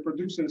to the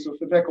producers of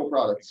tobacco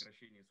products?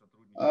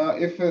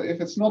 If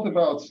it's not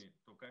about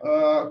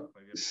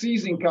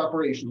ceasing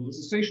cooperation, the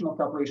cessation of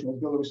cooperation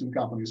with Belarusian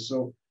companies,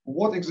 so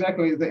what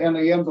exactly the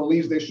NAM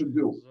believes they should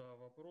do?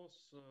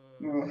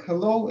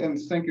 Hello, and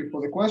thank you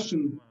for the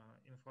question.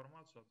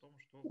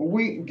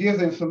 We give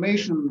the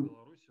information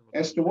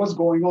as to what's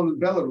going on in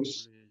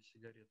Belarus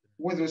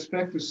with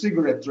respect to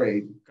cigarette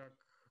trade.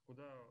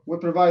 We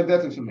provide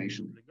that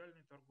information,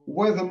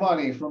 where the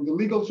money from the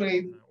legal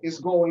trade is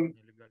going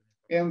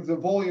and the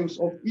volumes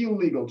of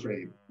illegal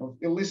trade, of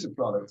illicit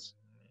products,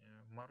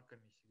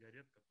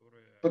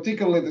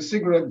 particularly the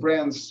cigarette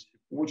brands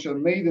which are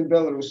made in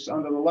Belarus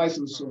under the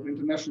license of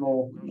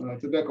international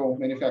tobacco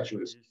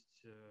manufacturers.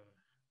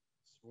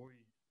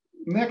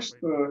 Next,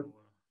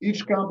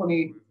 each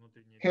company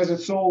has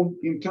its own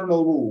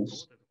internal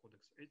rules.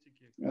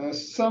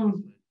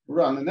 Some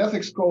run an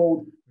ethics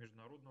code,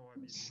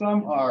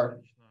 some are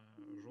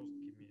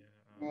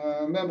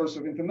members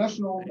of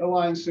international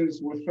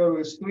alliances with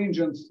fairly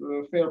stringent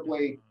fair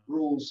play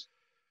rules,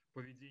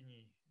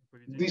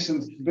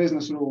 decent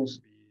business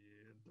rules,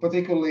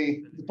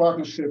 particularly the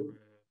partnership.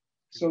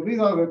 So these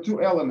are the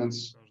two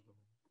elements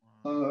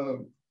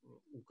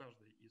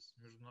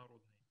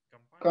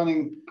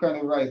kind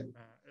of right.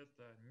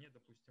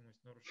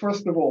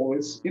 First of all,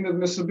 it's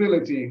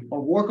inadmissibility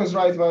of workers'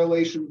 right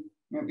violation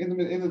and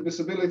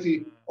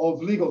inadmissibility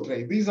of legal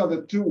trade. These are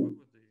the two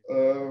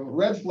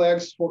red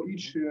flags for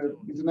each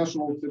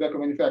international tobacco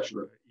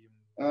manufacturer.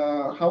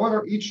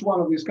 However, each one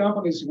of these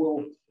companies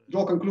will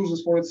draw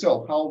conclusions for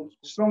itself, how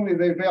strongly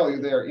they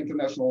value their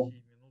international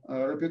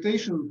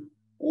reputation,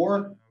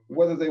 or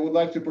whether they would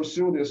like to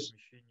pursue this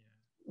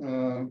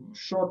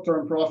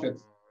short-term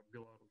profit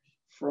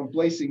from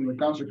placing the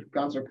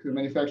contract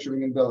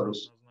manufacturing in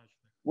Belarus.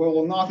 We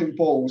will not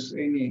impose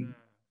any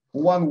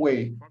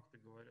one-way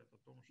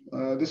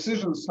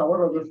decisions.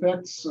 However, the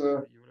facts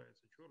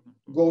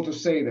go to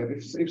say that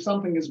if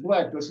something is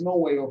black, there's no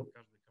way of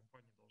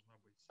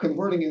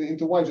converting it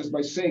into white just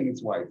by saying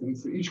it's white. And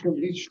each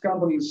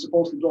company is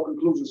supposed to draw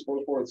conclusions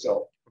for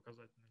itself.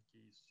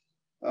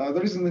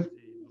 There is an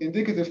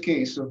indicative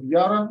case of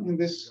Yara in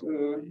this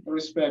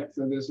respect.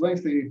 There's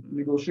lengthy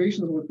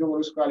negotiations with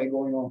Belaruskali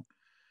going on.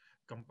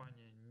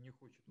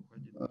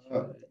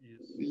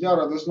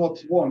 Yara does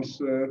not want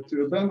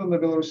to abandon the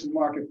Belarusian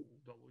market.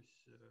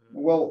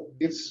 Well,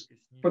 it's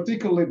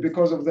particularly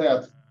because of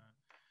that.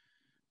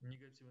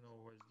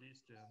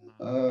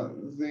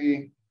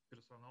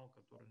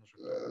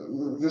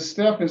 The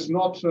staff is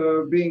not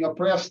being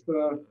oppressed.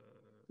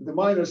 The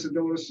miners at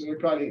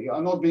Belaruskali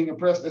are not being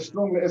oppressed as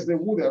strongly as they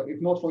would have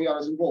if not for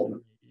Yara's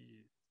involvement.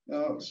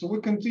 So we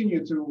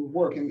continue to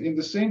work in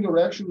the same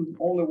direction,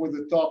 only with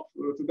the top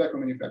tobacco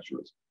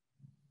manufacturers.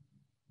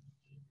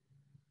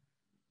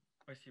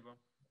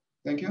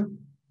 Thank you.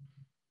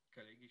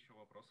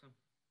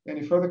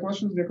 Any further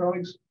questions, dear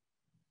colleagues?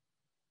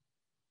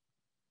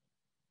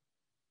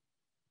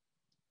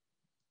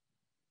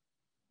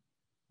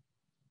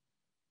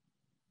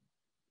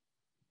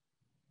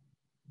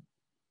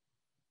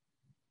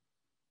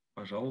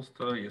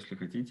 Пожалуйста, если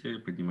хотите,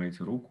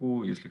 поднимайте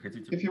руку. Если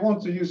хотите... If you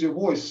want to use your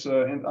voice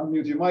and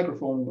unmute your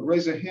microphone,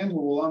 raise a hand, we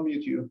will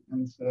unmute you,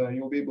 and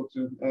you'll be able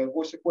to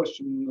voice a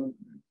question.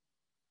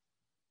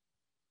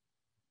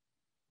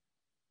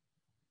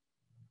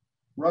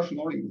 Russian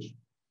or English.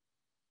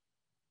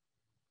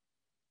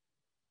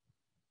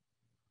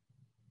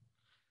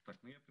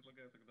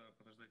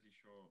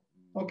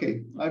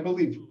 Okay, I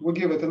believe we'll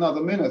give it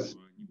another minute,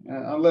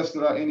 unless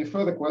there are any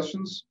further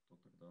questions.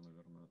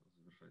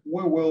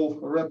 We will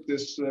wrap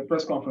this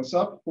press conference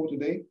up for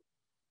today.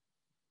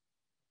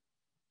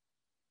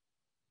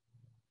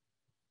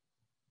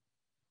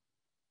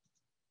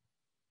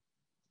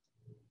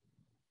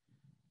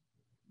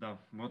 Да,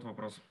 вот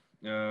вопрос.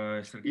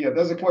 Yeah,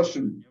 there's a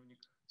question.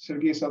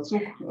 Sergei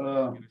Satsuk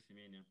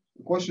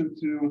Question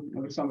to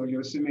Aliaksandra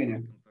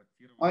Herasimenia.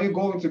 Are you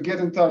going to get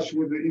in touch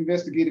with the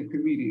investigative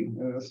committee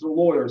through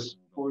lawyers,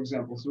 for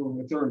example,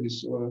 through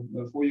attorneys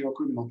for your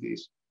criminal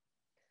case?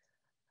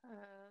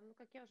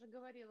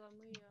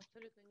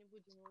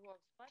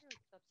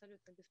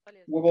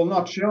 We will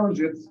not challenge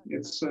it.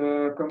 It's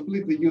a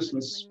completely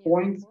useless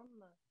point.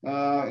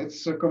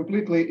 It's a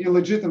completely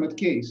illegitimate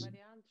case.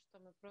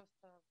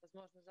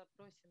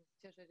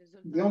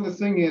 The only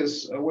thing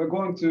is we're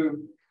going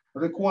to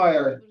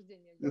require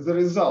the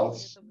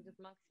results.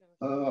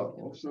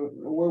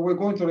 We're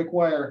going to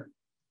require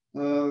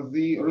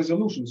the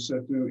resolutions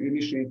to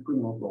initiate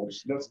criminal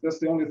probes. That's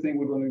the only thing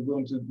we're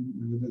going to.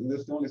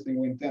 That's the only thing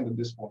we intend at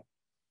this point.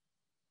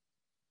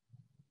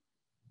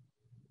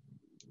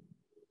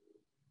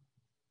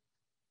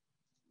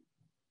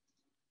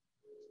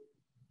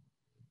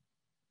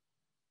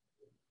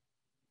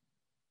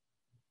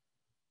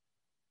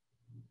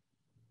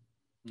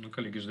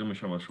 Коллеги, ждем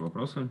еще ваши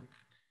вопросы.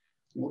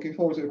 Looking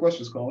forward to the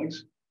questions,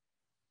 colleagues.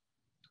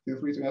 Feel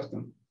free to ask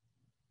them.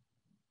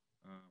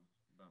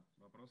 Да,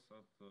 вопрос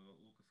от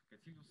Лукаса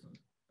Катилюса.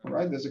 All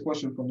right, there's a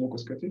question from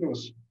Lucas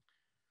Katilius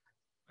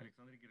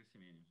Александре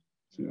Герасимене.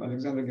 To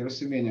Aliaksandra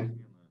Herasimenia.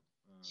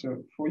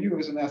 So, for you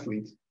as an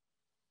athlete,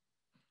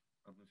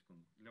 Одну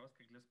секунду. Для вас,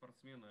 как для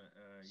спортсмена,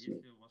 есть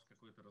ли у вас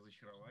какое-то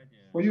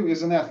разочарование? For you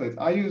as an athlete,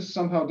 are you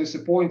somehow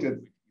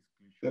disappointed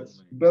that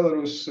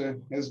Belarus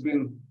has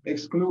been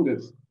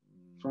excluded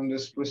from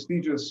this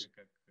prestigious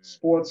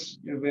sports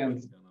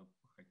event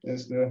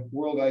as the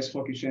World Ice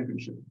Hockey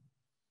Championship?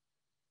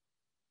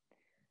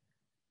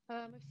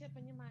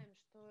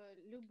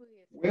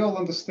 We all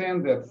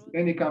understand that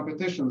any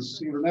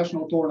competitions,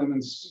 international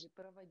tournaments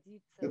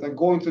that are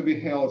going to be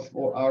held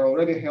or are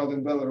already held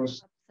in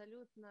Belarus,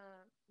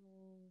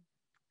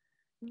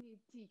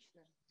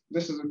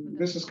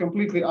 this is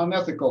completely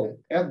unethical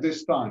at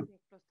this time.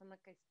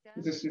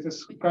 It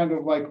is kind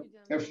of like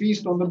a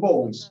feast on the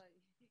bones.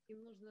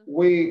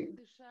 We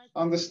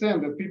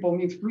understand that people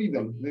need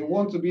freedom. They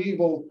want to be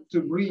able to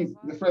breathe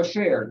the fresh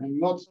air and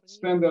not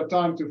spend their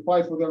time to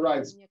fight for their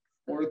rights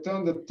or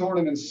return the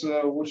tournaments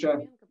which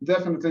are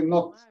definitely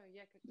not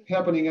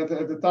happening at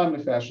a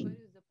timely fashion.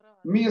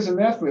 Me as an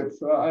athlete,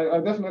 I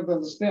definitely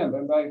understand,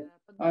 and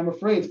I'm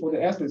afraid for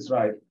the athletes'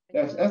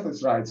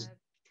 rights.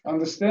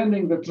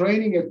 Understanding the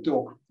training it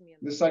took,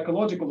 the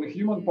psychological, the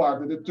human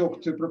part that it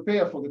took to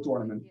prepare for the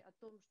tournament.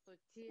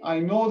 I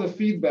know the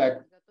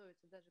feedback.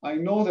 I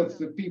know that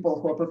the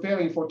people who are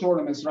preparing for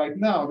tournaments right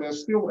now, they're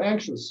still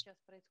anxious.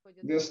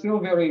 They're still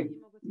very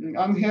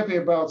unhappy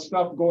about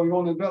stuff going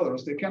on in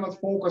Belarus. They cannot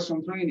focus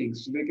on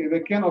trainings.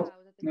 They cannot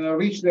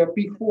reach their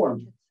peak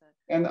form.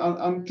 And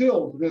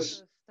until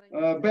this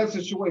bad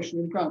situation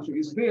in the country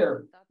is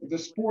there, the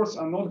sports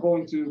are not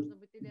going to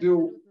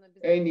do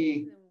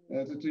any,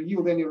 to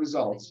yield any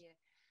results.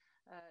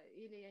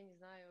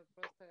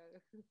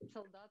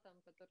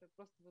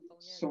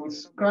 So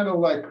it's kind of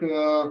like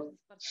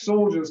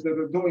soldiers that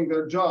are doing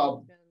their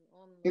job.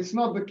 It's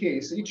not the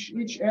case.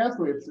 Each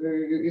athlete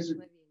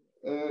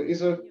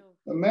is a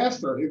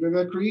master, is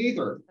a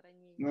creator.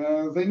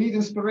 They need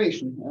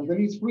inspiration and they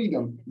need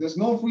freedom. There's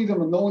no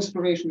freedom and no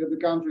inspiration in the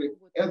country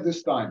at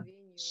this time.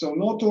 So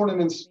no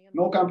tournaments,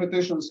 no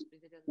competitions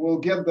will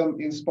get them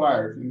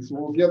inspired and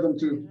will get them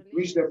to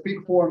reach their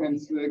peak form and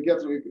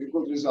get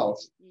good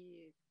results.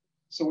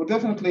 So we're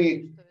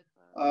definitely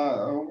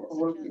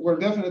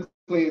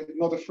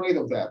not afraid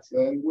of that,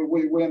 and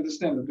we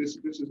understand that this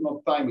is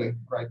not timely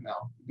right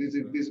now. These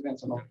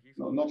events are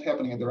not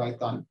happening at the right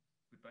time.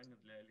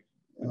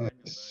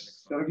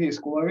 Sergei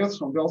Skulovets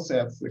from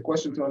Belset, the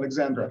question to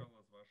Aliaksandra.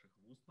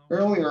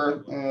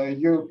 Earlier,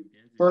 you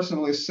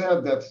personally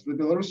said that the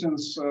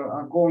Belarusians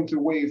are going to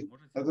wave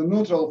the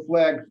neutral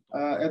flag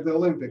at the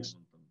Olympics.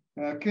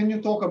 Can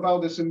you talk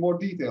about this in more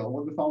detail,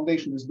 what the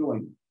foundation is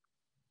doing?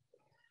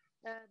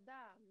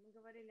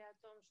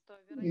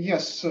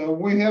 Yes,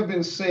 we have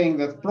been saying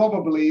that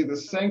probably the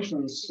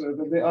sanctions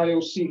that the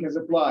IOC has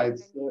applied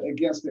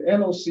against the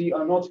NOC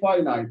are not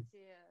finite.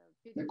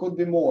 There could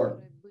be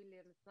more.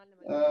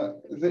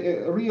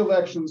 The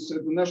re-elections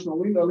at the National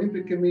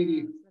Olympic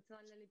Committee,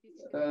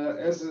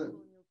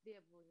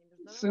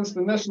 since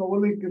the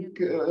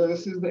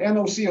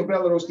NOC of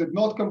Belarus did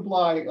not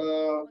comply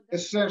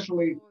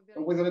essentially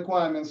with the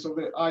requirements of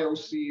the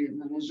IOC,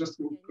 it was just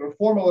a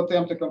formal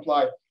attempt to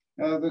comply.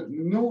 The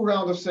new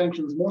round of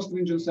sanctions, more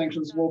stringent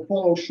sanctions, will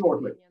follow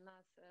shortly.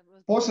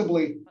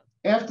 Possibly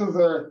after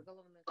the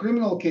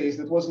criminal case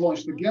that was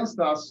launched against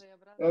us,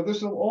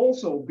 this will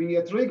also be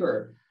a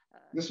trigger.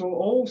 This will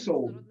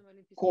also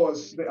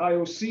cause the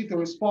IOC to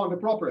respond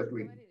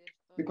appropriately.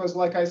 Because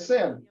like I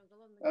said,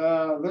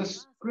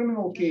 this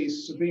criminal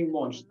case being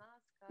launched,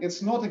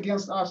 it's not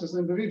against us as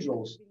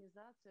individuals.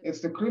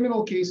 It's the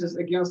criminal cases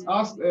against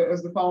us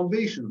as the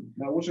foundation,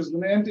 which is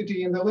an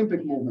entity in the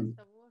Olympic movement.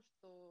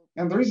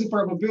 And there is a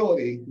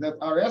probability that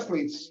our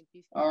athletes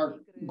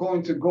are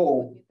going to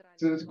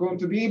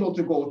be able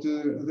to go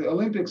to the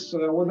Olympics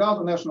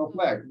without a national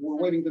flag. We're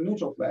waving the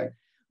neutral flag.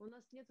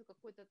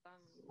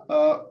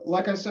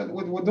 like I said,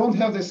 we don't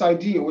have this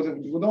idea,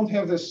 we don't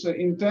have this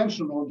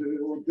intention or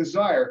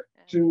desire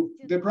to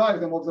deprive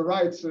them of the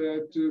right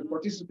to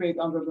participate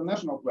under the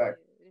national flag.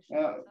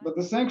 But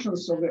the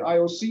sanctions of the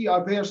IOC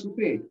are theirs to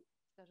take.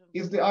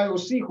 It's the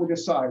IOC who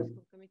decides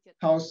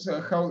how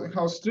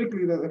strict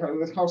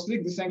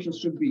the sanctions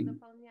should be.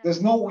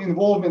 There's no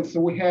involvement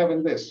we have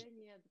in this.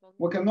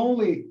 We can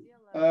only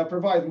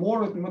provide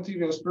more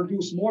materials,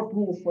 produce more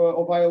proof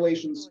of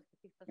violations,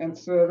 and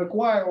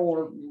require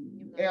or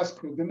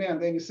ask,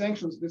 demand any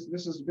sanctions.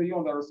 This is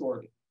beyond our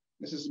authority.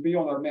 This is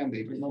beyond our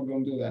mandate. We're not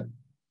going to do that.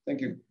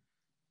 Thank you.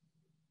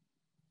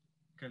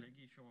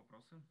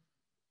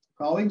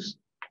 Colleagues,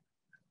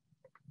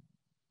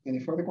 any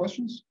further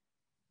questions?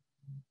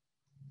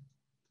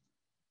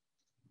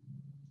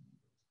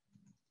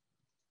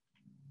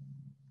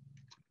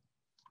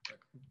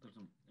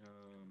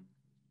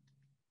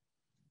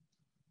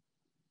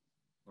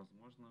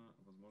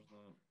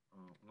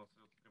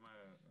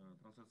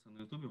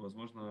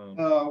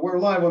 We're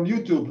live on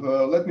YouTube.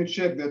 Let me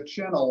check that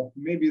channel.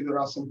 Maybe there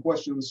are some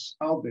questions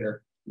out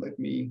there. Let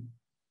me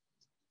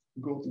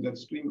go to that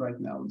stream right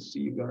now and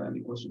see if there are any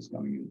questions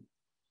coming in.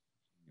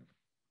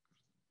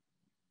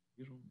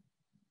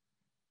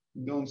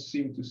 Don't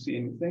seem to see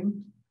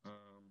anything.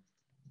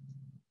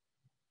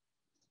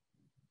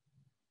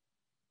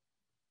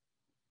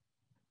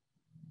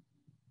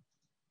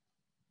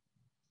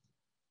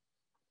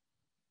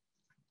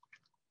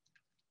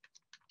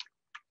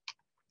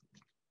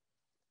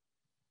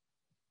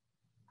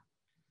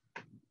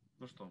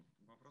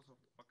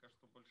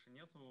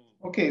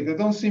 Okay, there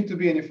don't seem to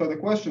be any further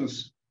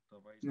questions.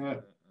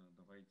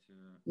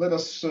 Let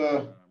us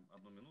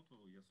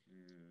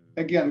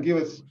again give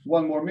it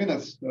one more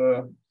minute.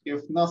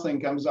 If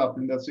nothing comes up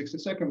in that 60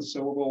 seconds,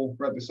 so we will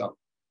wrap this up.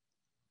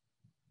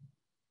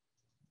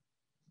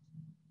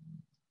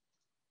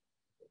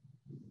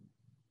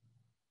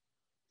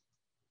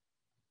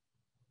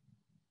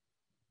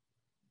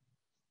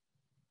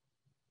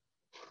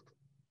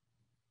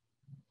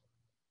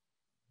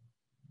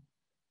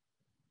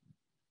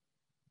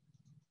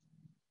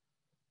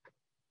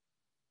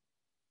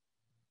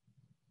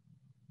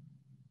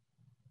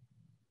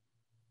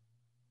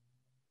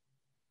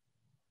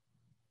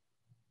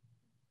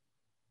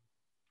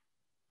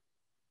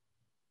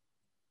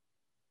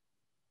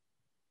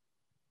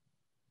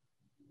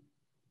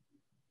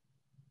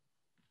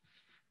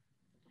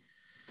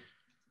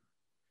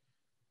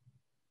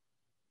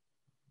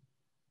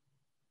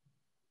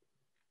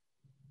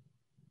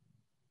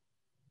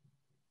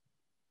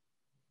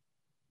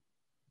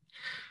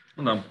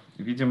 Да,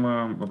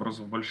 видимо,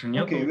 вопросов больше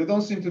нет. Okay, there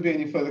don't seem to be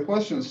any further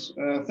questions.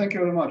 Thank you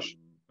very much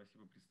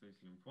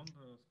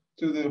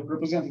to the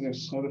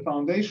representatives of the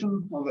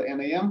foundation, of the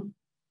NAM.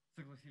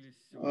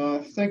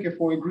 Thank you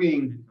for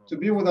agreeing to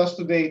be with us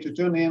today, to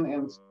tune in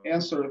and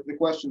answer the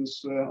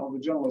questions of the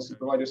journalists and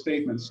provide your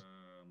statements.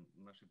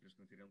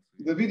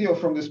 The video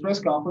from this press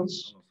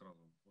conference,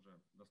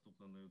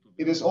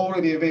 it is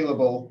already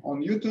available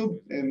on YouTube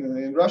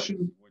in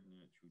Russian.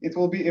 It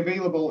will be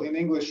available in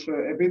English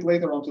a bit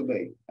later on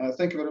today.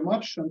 Thank you very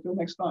much. Until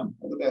next time,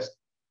 all the best.